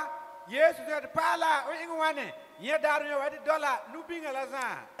 Azomi wa Yesu de pala o ingwane ye daru yo wadi dollar nubinga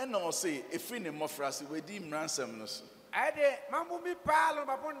laza. And no say efri ne mofrase we di mransem no so. Ade mambu mi palo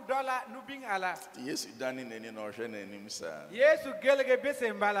babon dollar nubinga ala. Yesu dani neni no hwe na nim sa. Yesu gelege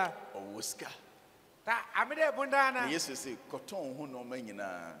bese mbala. O woska. Ta amide bundana. Yesu say koton hu no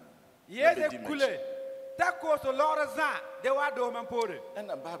manyina. Yesu kule. Ta ko so lorza de wa do mampore. And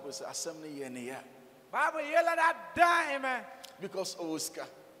the Bible say asem ne ye ne ya. Bible yela da daime because o woska.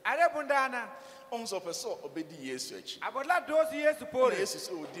 Ade bundana. Onso person obedi Yesu achi. Abola dosi Yesu pore. Yesu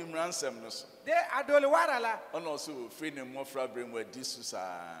say odi mransem no so. De adole warala. Ono so free ne mofra brem wa disu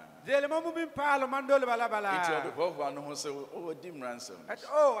sa. Zele mamu bin palo mandole bala bala. Iti obo no ho say o di mransem.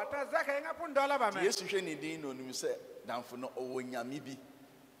 Oh, atazaka nga pun dollar ba me. Yesu hwe ni din no nim say damfo no owo nyame bi.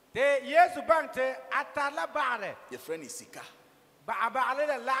 Te Yesu bante atala bare. Your friend is sika. Ba abale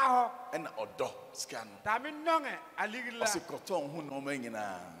la laho. And odo sika no. Ta min nonge aligila. Osikoton hu no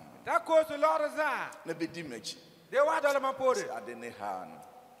manyina. Ta ko so lorza. Na bedi machi. De wa dollar mampore. Ade ne ha no.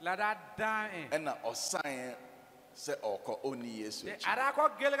 La da dan. And na osan se oko oni Yesu achi. Ara ko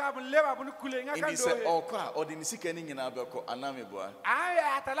gelga bun leba bun kule nga kan do. Ndi se oko a odi ni sika ni nyina abeko aname boa. Ay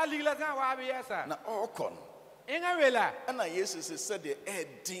atala ligila za wa bi yesa. Na oko no. Inga wela. And Jesus said the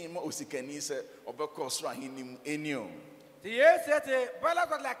edin mo osikani se obeko so ahinim enio. Ti yesete bala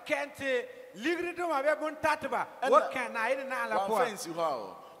ko la kente ligri do ma be bun tatba. Wo kan na ide na ala po. One fancy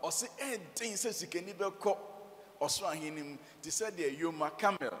how o se edin se sikani be ko oso ahinim ti said the yoma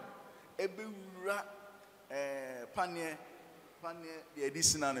camel ebewura panie the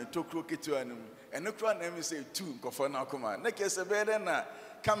additional and tokro ketu anum eno kra na me say two nkofo na akoma na kese be de na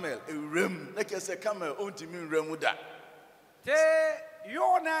camel ewrem na kese camel ontimi nwrem da te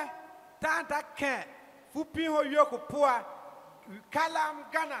yona tanta ken fupi ho yoko poa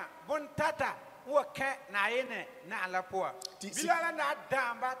kalam gana bon tata wo ken na yene na ala poa bilala na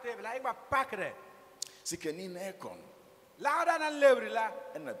damba te bla igba pakre sikani na ekon lauda na lewri la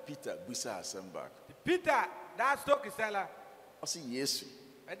na Peter busa asembak Peter da stoki sala o si Yesu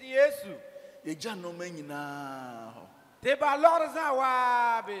adi Yesu ye gya no manyina ho te ba lorza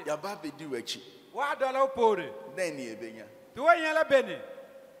wa be ya ba be di wachi wa dola opore then ye benya to wen la bene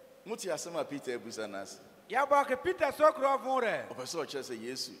muti asema Peter busa nas ya ba ke Peter sokro vonre o person che say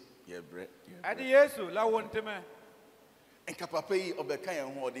Yesu ye bre adi Yesu la wonteme enka papa yi obeka ye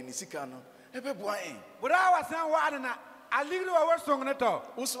ho odi ni sika no ebe boan bura wa san wa na aligri wa song ne to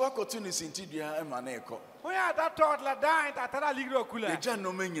uso opportunity ntidua e ma na eko ho ya da tot la dan ta tara aligri okula ye gya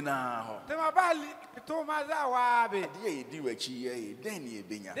no manyina ho te ma ba to ma za wa be de ye di wachi ye then ye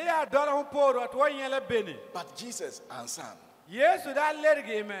benya de ya dola ho poro to wen la bene but Jesus answered Yesu da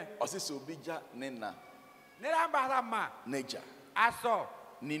lerge me o se so bija ne na ne ra ba ra ma neja aso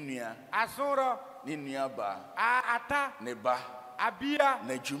ni nua asoro ni nua ba a ata ne ba Abia.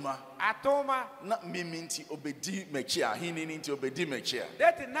 Najuma. Atoma. Na miminti obedi mechia. Hini ninti obedi mechia.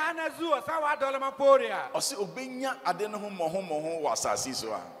 Deti nana zuo sawa dolama poria. Osi obenya ade no ho moho wasasi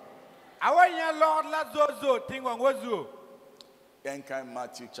so a. Awanya Lord la zozo tingwa ngozo. Yenkai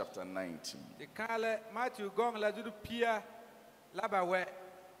Matthew chapter 19. Ikale Matthew gong la zudu pia laba we.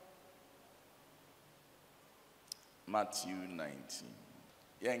 Matthew 19.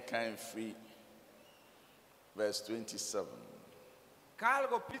 Yenkai free verse 27.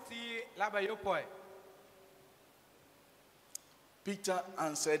 Kalgo piti laba yopoi. Peter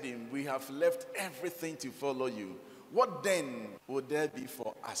answered him, "We have left everything to follow you. What then would there be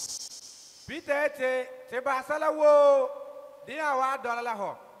for us?" Peter te basala wo dia wa dolala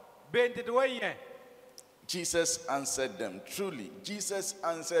ho. Benti do yen. Jesus answered them. Truly, Jesus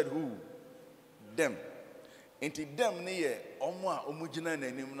answered who? Them. Inti them ni ye omo a omugina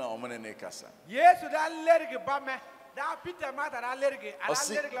nanim na omo ne kasa. Yesu da lerge bame. Da Peter mata da lerge. Ala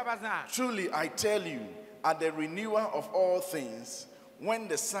lerge la bazan. Truly, I tell you, at the renewal of all things, when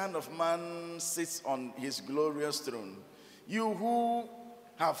the Son of Man sits on his glorious throne, you who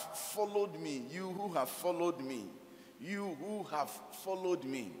have followed me,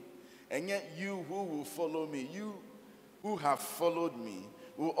 and yet you who will follow me, you who have followed me,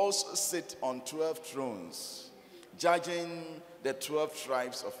 will also sit on 12 thrones, judging the 12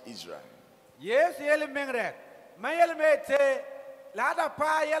 tribes of Israel. Yes, yele mengre. Mayele mete lada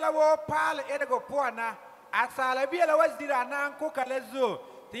pa yela wo pal edego poana asala biela wazira nan ko kalezo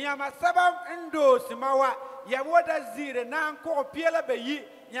tiyama sabam ndo simawa ya woda zire nan ko piela beyi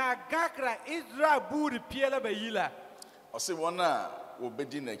nya gakra Israel buri piela beyila. Ose wona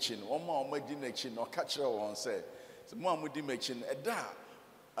obedi na chi no oma omadi na chi no ka kire won se mo amudi machi no eda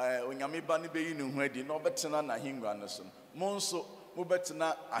onyame ba ne beyi ne hu adi no betena na hingwa no so mo nso mo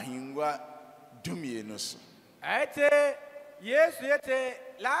betena ahingwa dumie no so. Ete Yesu yete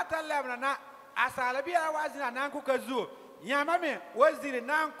lata lemna na asala biela wazina nan ko kazu nyama me wazire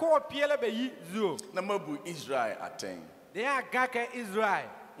nan ko piela beyi zo Na mabu Israel aten. they are gake Israel.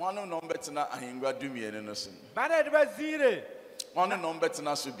 Wanu no betena ahingwa dumie no so. Bana de bazire Wanu no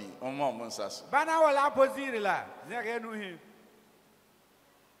betena so bi omo nsaso. bana wala pozire la zege nu him.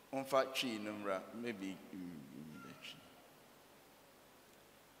 Onfa twi numra maybe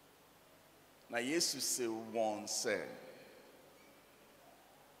na Yesu say one said,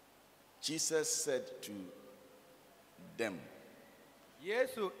 Jesus said to them,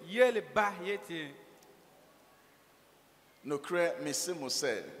 Yesu yele ba yete. no kre mesemo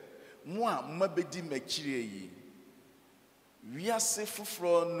said, mo a mabedi makire yi wiase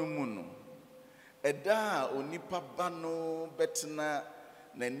foforo no mu no eda a onipa ba no betena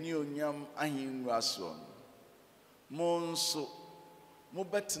na ni onyam ahenwa so mo nso mo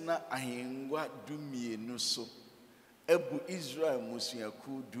betena ahengwa dumienu so ebu Israel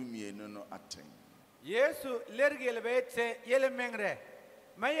musuaku dumienu no aten. Yesu lergele bete yele mengre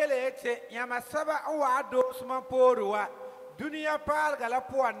mayele ete yama saba wa do suma porwa dunia pal gala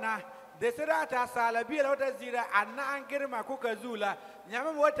poana desirata sala biela wata zira anna angirma kuka zula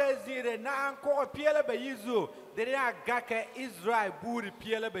nyama wata zira na anko piela bayizo dere agaka Israel buri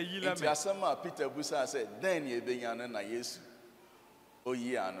piela bayila me. Asama Peter busa said, then ye benyana na Yesu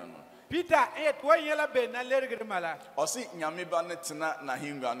oyi anu no. Peter et wa yela be na lergere mala. Osi nyame ba ne tena na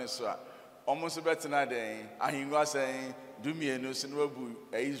hingwa ne so a omo so betena den ahingwa sen dumienu so no abu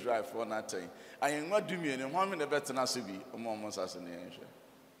Israel for na ten. Ahingwa dumienu ho me ne betena so bi omo nsase ne yenhwe.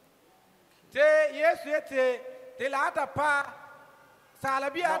 Te Yesu ete te lata pa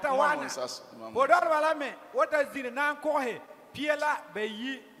salabi ata wana bodor wala me wata zine nan ko he piela be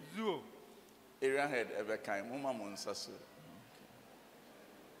yi zuo area head ebe kan mo ma mo nsase.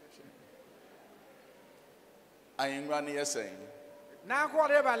 Ahingwa ne yesen nan ko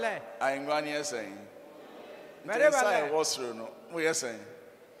re bale ahingwa ne yesen mere sai bale wosro no mo yesen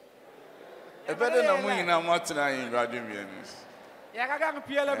ebede na mo nyina mo atena ahingwa dumienu ya kaga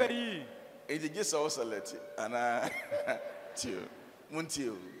piela be yi. It is just also let ana tio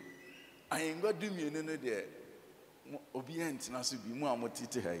muntio ahingwa dumienu no de obi antina so bi mu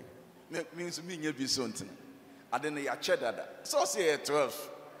amotite hai me nso mi nya bi so ntina ade no ya chedada so say 12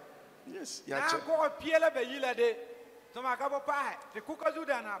 yes ya che nan ko piela be yi la de to ma ka bo pa te ku ka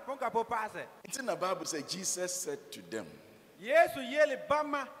juda na pon ka bo pa se it's in the Bible say Jesus said to them Yesu yele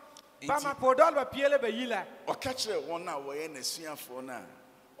bama podol ba piela be yi la o ka kire won na wo ye na suafo na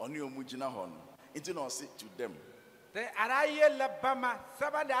oni omugina ho no it's no say to them te ara yele bama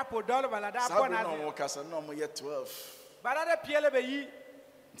saba da podol bala da sabu bona no wo kasa no mo ye 12 bara da piela be yi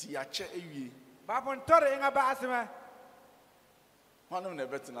nti ya che ewie ba pon tore nga ba asema One of the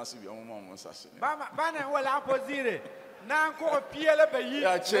better nasi bi omo nsase. bana wala pozire na ko piele be yi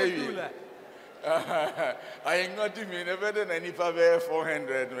Ya chewi. I ain't got to mean better than if I were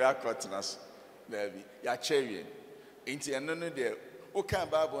 400 records. There be ya chewi. Inti no there. O can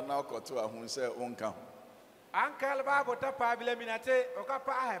Bible now got to a who say uncle. Uncle Bible ta pa bile minate o ka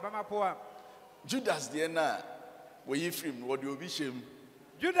pa ha ba ma po. Judas the na we you film what you be shame.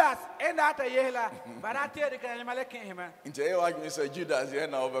 Judas enda ta yela barate de kan male ken hima. Inti e wa you say Judas the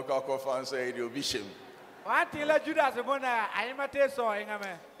na over ka fan say you be shame. What la Judas bona ayimate so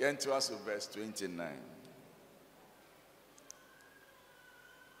engame. Yen to us verse 29.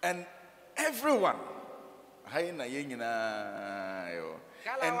 And everyone and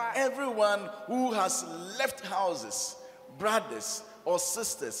everyone who has left houses, brothers or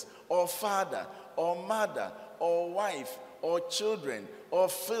sisters or father or mother or wife or children or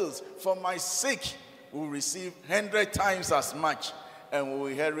fields for my sake will receive 100 times as much and will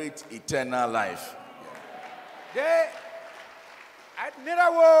inherit eternal life. De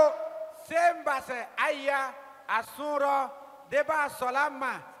admirawo sembase aya asuro deba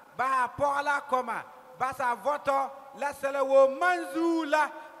solama ba pola koma basa voto la selewo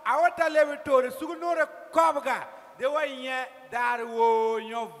manzula awata levitori sugunore kobga de wanye darwo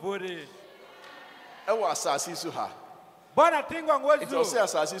nyovore Ewa asasi su ha. Bona tingo ngozu. It was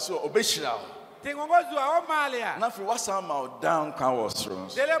asasi su obeshira. Tingo ngozu a omalia. Na fi wasa ma down kan was thrown.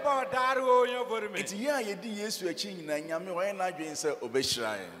 Dele bo darwo nyovore me. It ya ye di Yesu echi nyina nyame wo na dwen se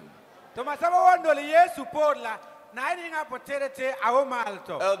obeshira yen. To masaba wondole Yesu podla na inga poterete a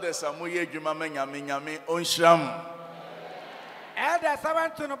omalto. Elders amoye adwuma ma nyame onhyiram. Elders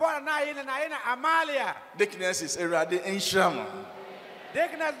sabantu no bona na ina Amalia. Deaconess Erade enhyiram.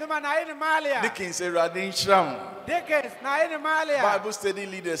 Deaconess no na ina Amalia. Deacons Erade enhyiram. Deacons na ina Amalia. Bible study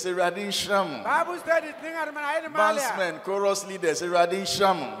leaders Erade enhyiram. Bible study ninga na ina Amalia. Bandsmen, chorus leaders Erade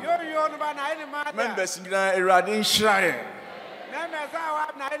enhyiram. Yo no ba na ina Amalia. Members nyina Erade enhyiram. Members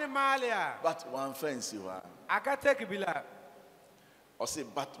are na ina Amalia. But one fancy one. Aka take bila. Or say,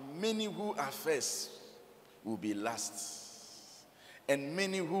 but many who are first will be last. And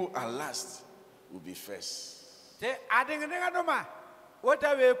many who are last will be first. Te adinga noma. What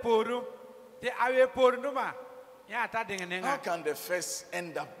are we poru? Te awe poru noma. Ya ta dinga. How can the first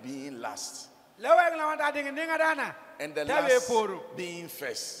end up being last? Lawa ngla wanda dinga dana. And the last being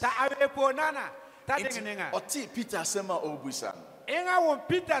first. Ta awe poru nana. Ta dinga. Oti Peter sema obusa. Inga won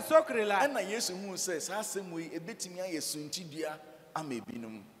Peter sokrela. And Yesu hu says, "Asemu ebetimi ayesuntidua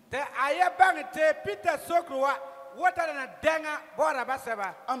amebinum." Te ayebang te Peter sokruwa wata na denga bora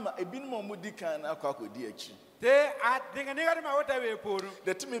baseba. Ama ebinum omudi kan akwakodi achi. Te adinga ma wata we poru.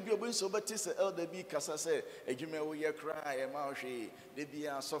 The time bi obunso beti se elder bi kasa se adwuma wo ye kra ye ma hwe de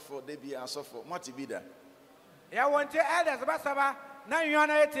bia asofo mati bi da. Ya wonte elders baseba na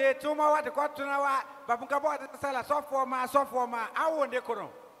yona ete tuma wata kwatuna wa babunka bota sala sofo ma awonde kono.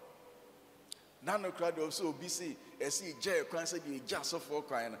 Na no crowd also obi say esi je kwan se de ja sofo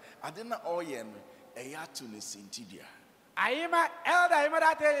kwan na ade na oye no eya to ne sintidia. Ayima elder ayima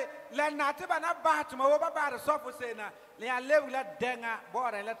date le natiba na batuma wo baba sofo say na le alewu la denga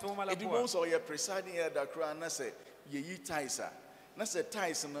bora le tuma la. It was all your presiding elder crown na say ye yi ties na say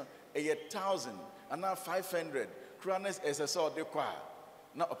ties no 1,000 and now 500 crowns as a sort de kwa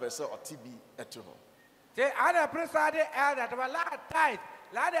na opesa otibi eto ho. Te ada presiding elder to la tight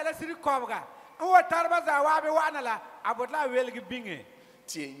la de la siri kobga wo tarba za wa be wanala abotla welgi binge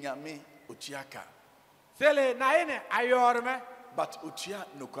Tie nyame ochiaka. Sele na ine ayorme But ochia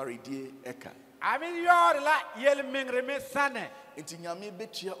no kwaridie eka. Ami yor la yel mingre me sane. Inti nyame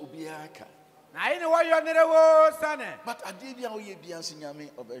betua obi aka. Na ine wo yonere wo sane. But ade bia wo ye bia nso nyame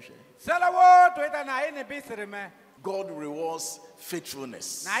obehwe. Sele wo to ita na ine bisire me. God rewards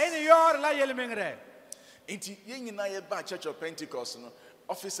faithfulness. Na ine yor la yel mingre. Inti ye nyina ye ba Church of Pentecost no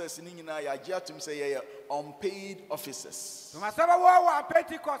officers ni nyina ya giatum say ye unpaid officers. Tuma saba wo wa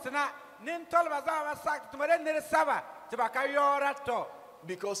Pentecost na nin tolba za wa sak tumare nere saba tibaka yora to.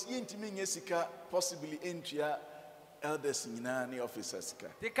 Because ye ntimi nye sika possibly entria elders nyina ni officers ka.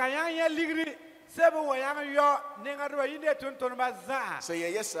 Ti kanyanya ligri sebo wo yang yo ninga do yinde tuntun ba za. Say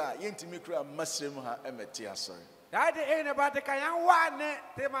ye yesa ye ntimi kura masrem ha emeti asori. That ain't about the Kayan one,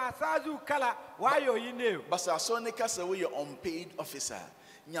 Temasazu Kala, why you knew. But I saw the castle with your unpaid officer.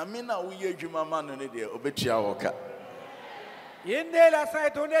 Nyamina, we are Juma man on the Obetia Waka. Yindela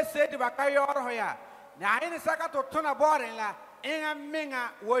said to the city Bakayo Hoya. Now in the Sakato Tona Borinla, Inga Minga,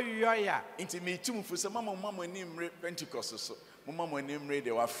 Woyoya. Into me too for some mamma name Pentecost. So, Mamma name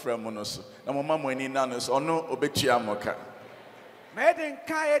radio are Fremonoso, and Mamma in Nanos or no Obetia Moka. Made in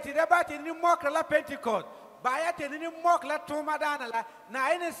Kayet, the bat in New Mokala Pentecost. Bayate ni mok la tuma dana la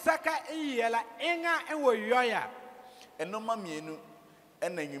na ine saka iyela inga enwo yoya. Enoma mienu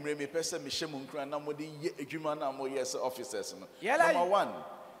ena nwumre me pese me hye mu nkran na mode ye adwuma na mo yes officers no. Number 1,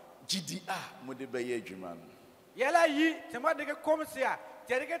 GDA mode be ye adwuma no. Yela yi temade ke komsia,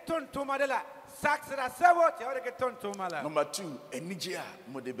 tereke tontoma de la saxra sebo tereke tontoma la. Number 2, enije a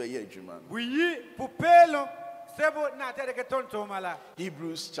mode be ye adwuma no. Oui, pupelo sebo na tereke tontoma la.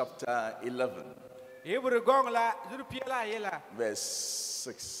 Hebrews chapter 11 Hebrew gong la zuru piela yela. verse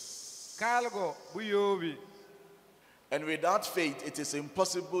 6. Kalgo buyobi. And without faith, it is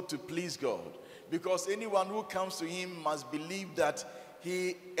impossible to please God, because anyone who comes to him must believe that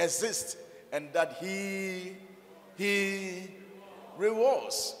he exists and that he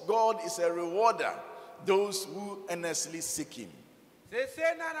rewards. God is a rewarder, those who earnestly seek him.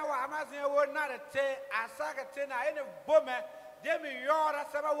 Se na wa amazin wo na te asaka te na ene bome demi yora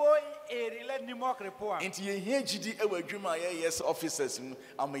saba wo erile nimokre po am. Inti ye gidi ewa adwuma ye yes officers mu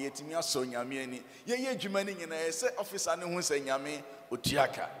amayetimi aso nyame ani. Ye adwuma ni nyina ye se officer ne hu se nyame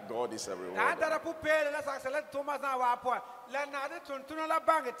otiaka. God is a rewarder. Na dara pupele la sakse Thomas na wa po la na de tuntuno la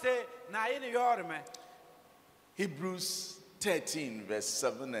bangete na ene yore me. Hebrews 13 verse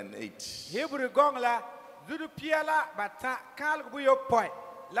 7 and 8. Hebrew gong la zuru piela bata kalgo buyo poi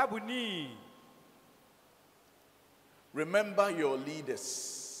la buni. Remember your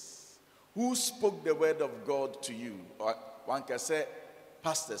leaders who spoke the word of God to you. Or one can say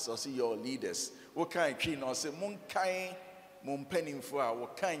pastors or see your leaders. What kind of king or say mon kind mon penning for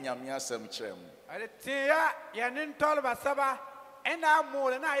what kind yamia sem chem. Ale tia ya nin tolba saba ena mo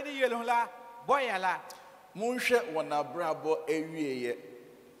na ide yelon la boyala. Mon hwe wona brabo ewie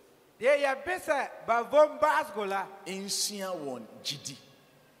ye ya bese ba vomba asgola insua won gidi.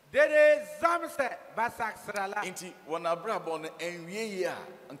 Dede zamse basaksrala. Inti wona brabo no enwie a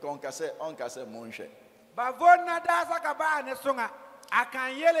anka onka se mon hwe. Ba vonna da saka ba ne sunga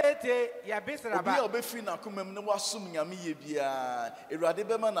akan yelete ya bisra ba. Obi obefi na komam ne wasum nyame ye bia Ewurade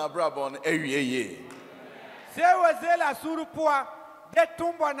bema na brabo no ewie. Se wazela surupoa de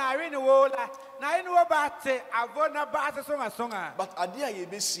tumbo na wi ne wola na ine wo ba te avona ba sunga. But ade a ye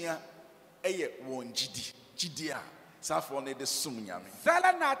besia eye won gidi a safo ne de sum nyame.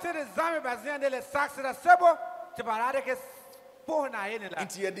 Sala na te de zame bazia de le saksra sebo te barade ke po na ine la.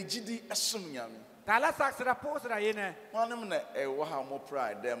 Inti ye de gidi esum nyame. Tala saksra po sra ine. Wanum na wo ha mo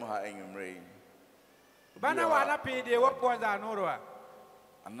pride dem ha enwumre. Bana wala pede wo po za noro.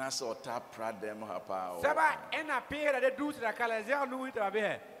 Anasa ota pride dem ha pa. Saba ena pera de dusra kala zia nu ita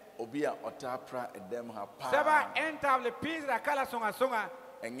be. Obi a ota pride dem ha pa. Saba entable pizra kala songa.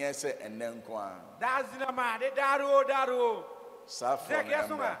 Enye se enenko a. Dazina ma de daro. Safo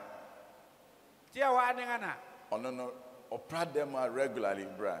na. Tia wa ngana. Ono no opra dem regularly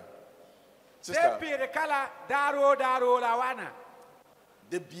bra. Sister. Se pere kala daro la wana.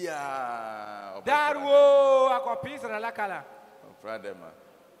 De bia. Daro akopizra la kala. Opra dem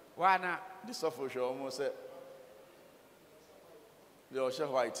wana. This of show almost say. The osha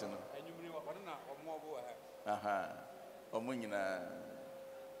white no. Enyumri wa na omo bo ha. Aha. Omo nyina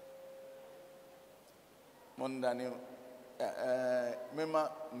Mondani mema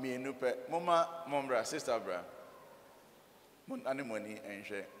mienu pe mama mombra sister bra mondani moni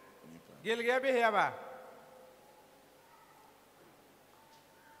enhwe nipa gelge be here ba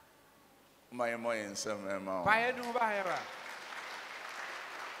my moy ensem ema pa enu ba here ba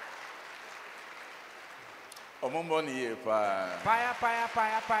omombo ni ye pa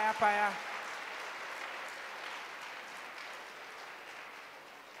paya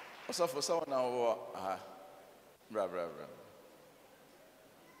osafo sawo na wo aha bra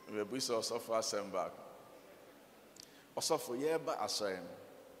we buiso osafo assemble osafo ye ba asoem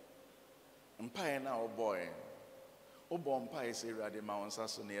mpae na wo boy wo mpae se Ewurade ma wonsa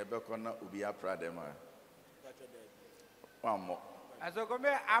so na ye bekọ na obi apra dem a wammo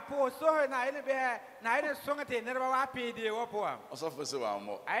azogombe apo so na ine be na ine songate nerba wa pede wo po am osafo se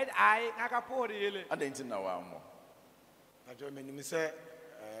wammo ai ngaka po de yele adanti na wammo ajo menim se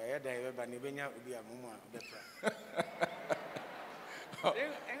yeda yeba ne benya obi amumu a bepra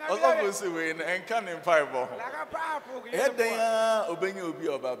osafo se we na enka ne mpae bo laka pa po yeda obenya obi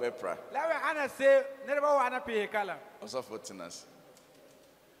oba bepra lawe ana se nerba wa na pe kala osafo tinas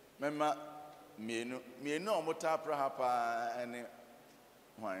mema mienu omota pra hapa ene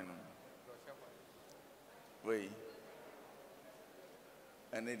hwan no we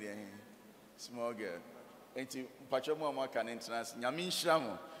ene de small girl enti pacho mo amaka ne internas nyame nhira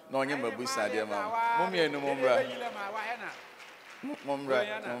mo na onye mabusa de ma mo mienu mo mbra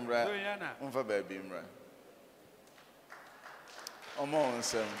mfa baby mbra omo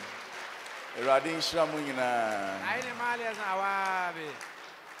nsem Ewurade nhira mo nyina aine mali na wabe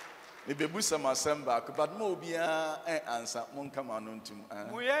Mebebu some assemble, but mo bia answer mon come on to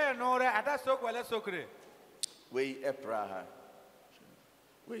Muye no re ada sok wala sokre. we praha.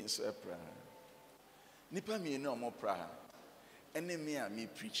 We so praha. Nipa mi no mo praha. Ene me a me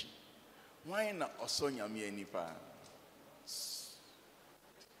preaching. Why na osonya me nipa? Seven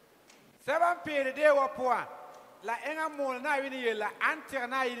period de wo poa. La enga mol na wi ni la anter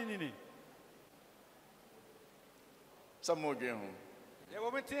na yi ni. Some more game. Ye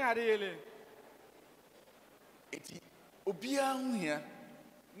wo metin ade yele. Eti obia hu hia.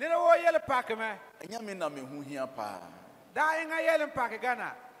 Nere wo yele pack me. Enya me na me hu hia pa. Da enga yele pack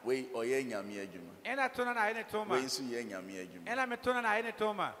Ghana. We oye nyame adwuma. Ena tona na ene toma. We nso ye nyame adwuma. Ena me tona na ene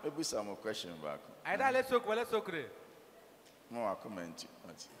toma. Maybe some question back. Aida le sok wala sokre. More comment.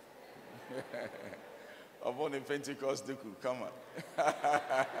 Upon the Pentecost they could come on.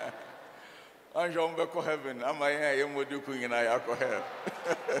 I'm John Beko heaven. Am I here? You do cooking and I go heaven.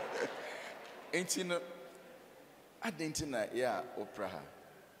 Ain't you know? I didn't know. Yeah, opera.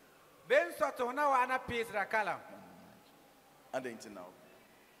 Ben soto na wa na piece rakala. I didn't know.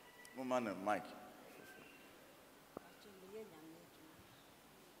 Woman and Mike.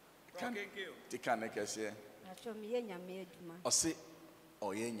 Can you can't say? I say,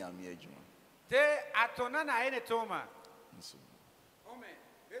 oh yeah, nyame adwuma. Te atona na ene toma. Ome,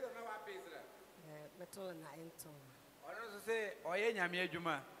 be do na wa piece ra. Beto na entoma. Ono so say oye nyame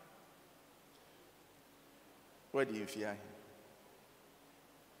adwuma. Where do you fear?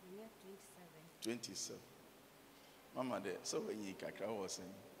 27. 27. Mama there. So when you kakra was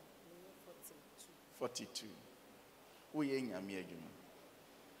saying 42. We ye nyame adwuma.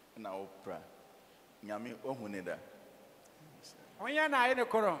 Na opra. Nyame ohuneda. Onya na ene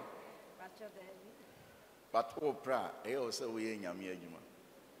koron. But opra e also we ye nyame adwuma.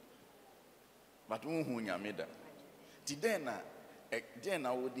 But unhu nyame da. Ti den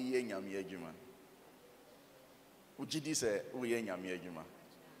na wo di ye nyame adwuma. Ujidi se wo ye nyame adwuma.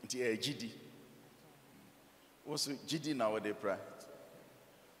 Nti e gidi. Wo so gidi na wo de pra.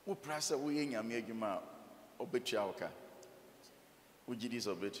 Wo pra se wo ye nyame adwuma obetua wo ka. Ujidi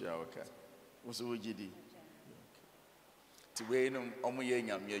so betua wo ka. Wo so ujidi. Ti we no omo ye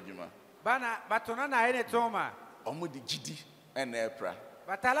nyame adwuma. Bana batona na ene toma. Omo di gidi ena pra.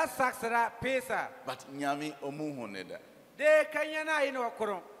 Batala saksara pesa. But nyame omo hu ne da. De kanya na ene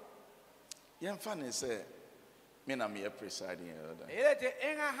wakoron. Yemfa ne se me na me presiding elder. Ele te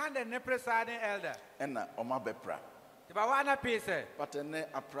enga hande ne presiding elder. Ena oma bepra. Te ba wana pesa. But ene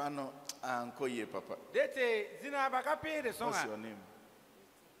aprano anko ye papa. De te zina baka pe de What's songa. your name?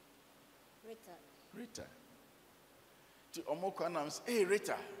 Rita. Rita. Ti omo kwa na say, hey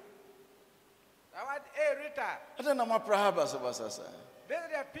Rita. Awat Rita. Ata na mapra haba sa. Be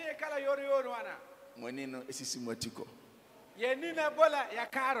de pe kala yoro wana. Mwani no esisi mwatiko. Ye nina bola ya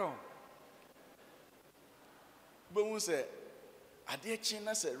karo. But we say, ade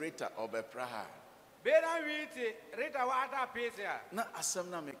china se Rita obepra ha. Be na witi Rita wata pesa. Na asem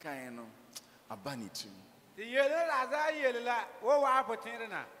na me kan no abani tu. Ti yele la za yele la wo wa apotin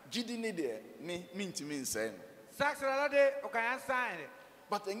na. Gidi ni de me mintimi nsɛ no. Saksara la de okan sign.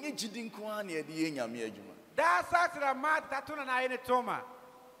 But enye gidi nko an na de ye nyame adwuma. Da saksara ma tatuna na ene toma.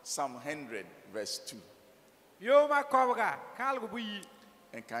 Psalm 100 verse 2. Yo ma kobga kalgo buyi.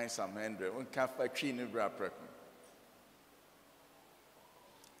 And kind Psalm 100 one ka fa twi ne bra preko.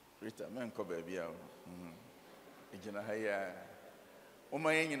 Rita men ko ba bia o. Ejina ha ya. O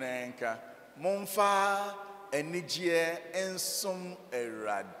ma yen nyina nka momfa enigye ensom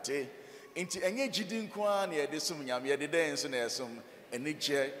erade. Inti enye gidi nko an na de som nyame de den so na esom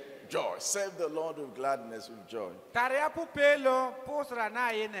enigye joy. Serve the Lord with gladness with joy. Taria pupelo posra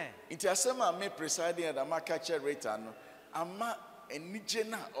na yene. Inti asema me presiding and amaka che Rita no ama enigye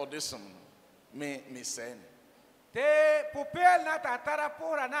na odesom me sen. Te pupel na tatara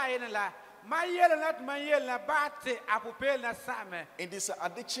pora na yene la. Mayel na bate a pupel na same. In this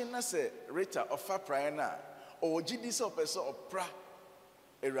addiction na se Rita ofa prayer na o gidi se opese opra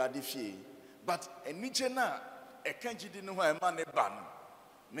erade fie. But enigye na e kan gidi no ho e ma ne ba no.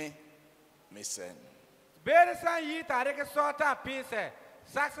 Me sen. Bere san yi tare ke sota pise.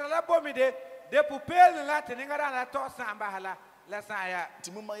 Saksara la bomi de pupel na tiningara na to samba hala la saya.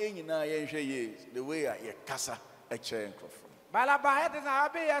 Timuma ye nyina ye hwe ye the way ye kasa e che enkrofo. Bala ba he na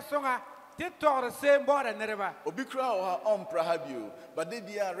abi ya songa titor se mbora nereba. Obi kra o ha ompra ha bio, but de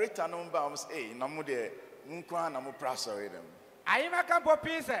bia Rita no mba am say na mo de nkwa na mo pra so dem. Ayima kan po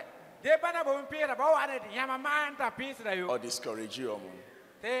pise. De bana bo mpira ba wa ne yama manta pise da yo. Or discourage you omo.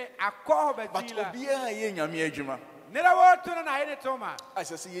 Te akọ ba But dila. obi a ye nyame adwuma. Nere wo tunu na ene toma.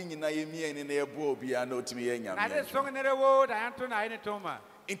 Asase ye nyina ye mie ne na ye bo obi a na otimi ye nyame. Na de song nere wo da yantu na ene toma.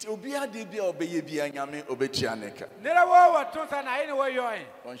 Inti obia de bia obeye bia nyame obetua neka. Nera wo wa tonsa na ene wo yoin.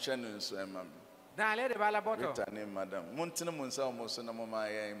 Onhye no nso emam. Dan le de bala bottle. Rita ne madam. Montene monsa mo so na mama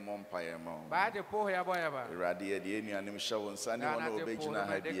ye mompa ye ma. Ba de po ya boya ba. Irade ye de enuanem hye wo nsa ne wono obegyina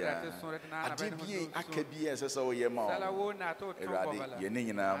ha bia. Ade bie aka bia sese wo ye ma. Sala wo na to to bala. Irade ye ne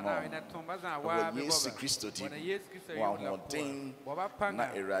nyina ma. Wa Yesu Kristo ti. Wa hoden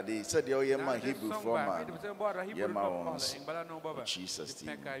na irade said ye ye ma Hebrew from man. Ye ma wons. Jesus ti.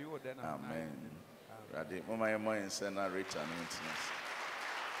 Amen. Irade mama ye mo ense na Rita ne ntinas.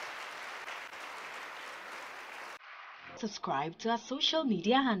 Subscribe to our social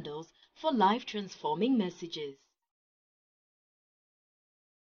media handles for life transforming messages.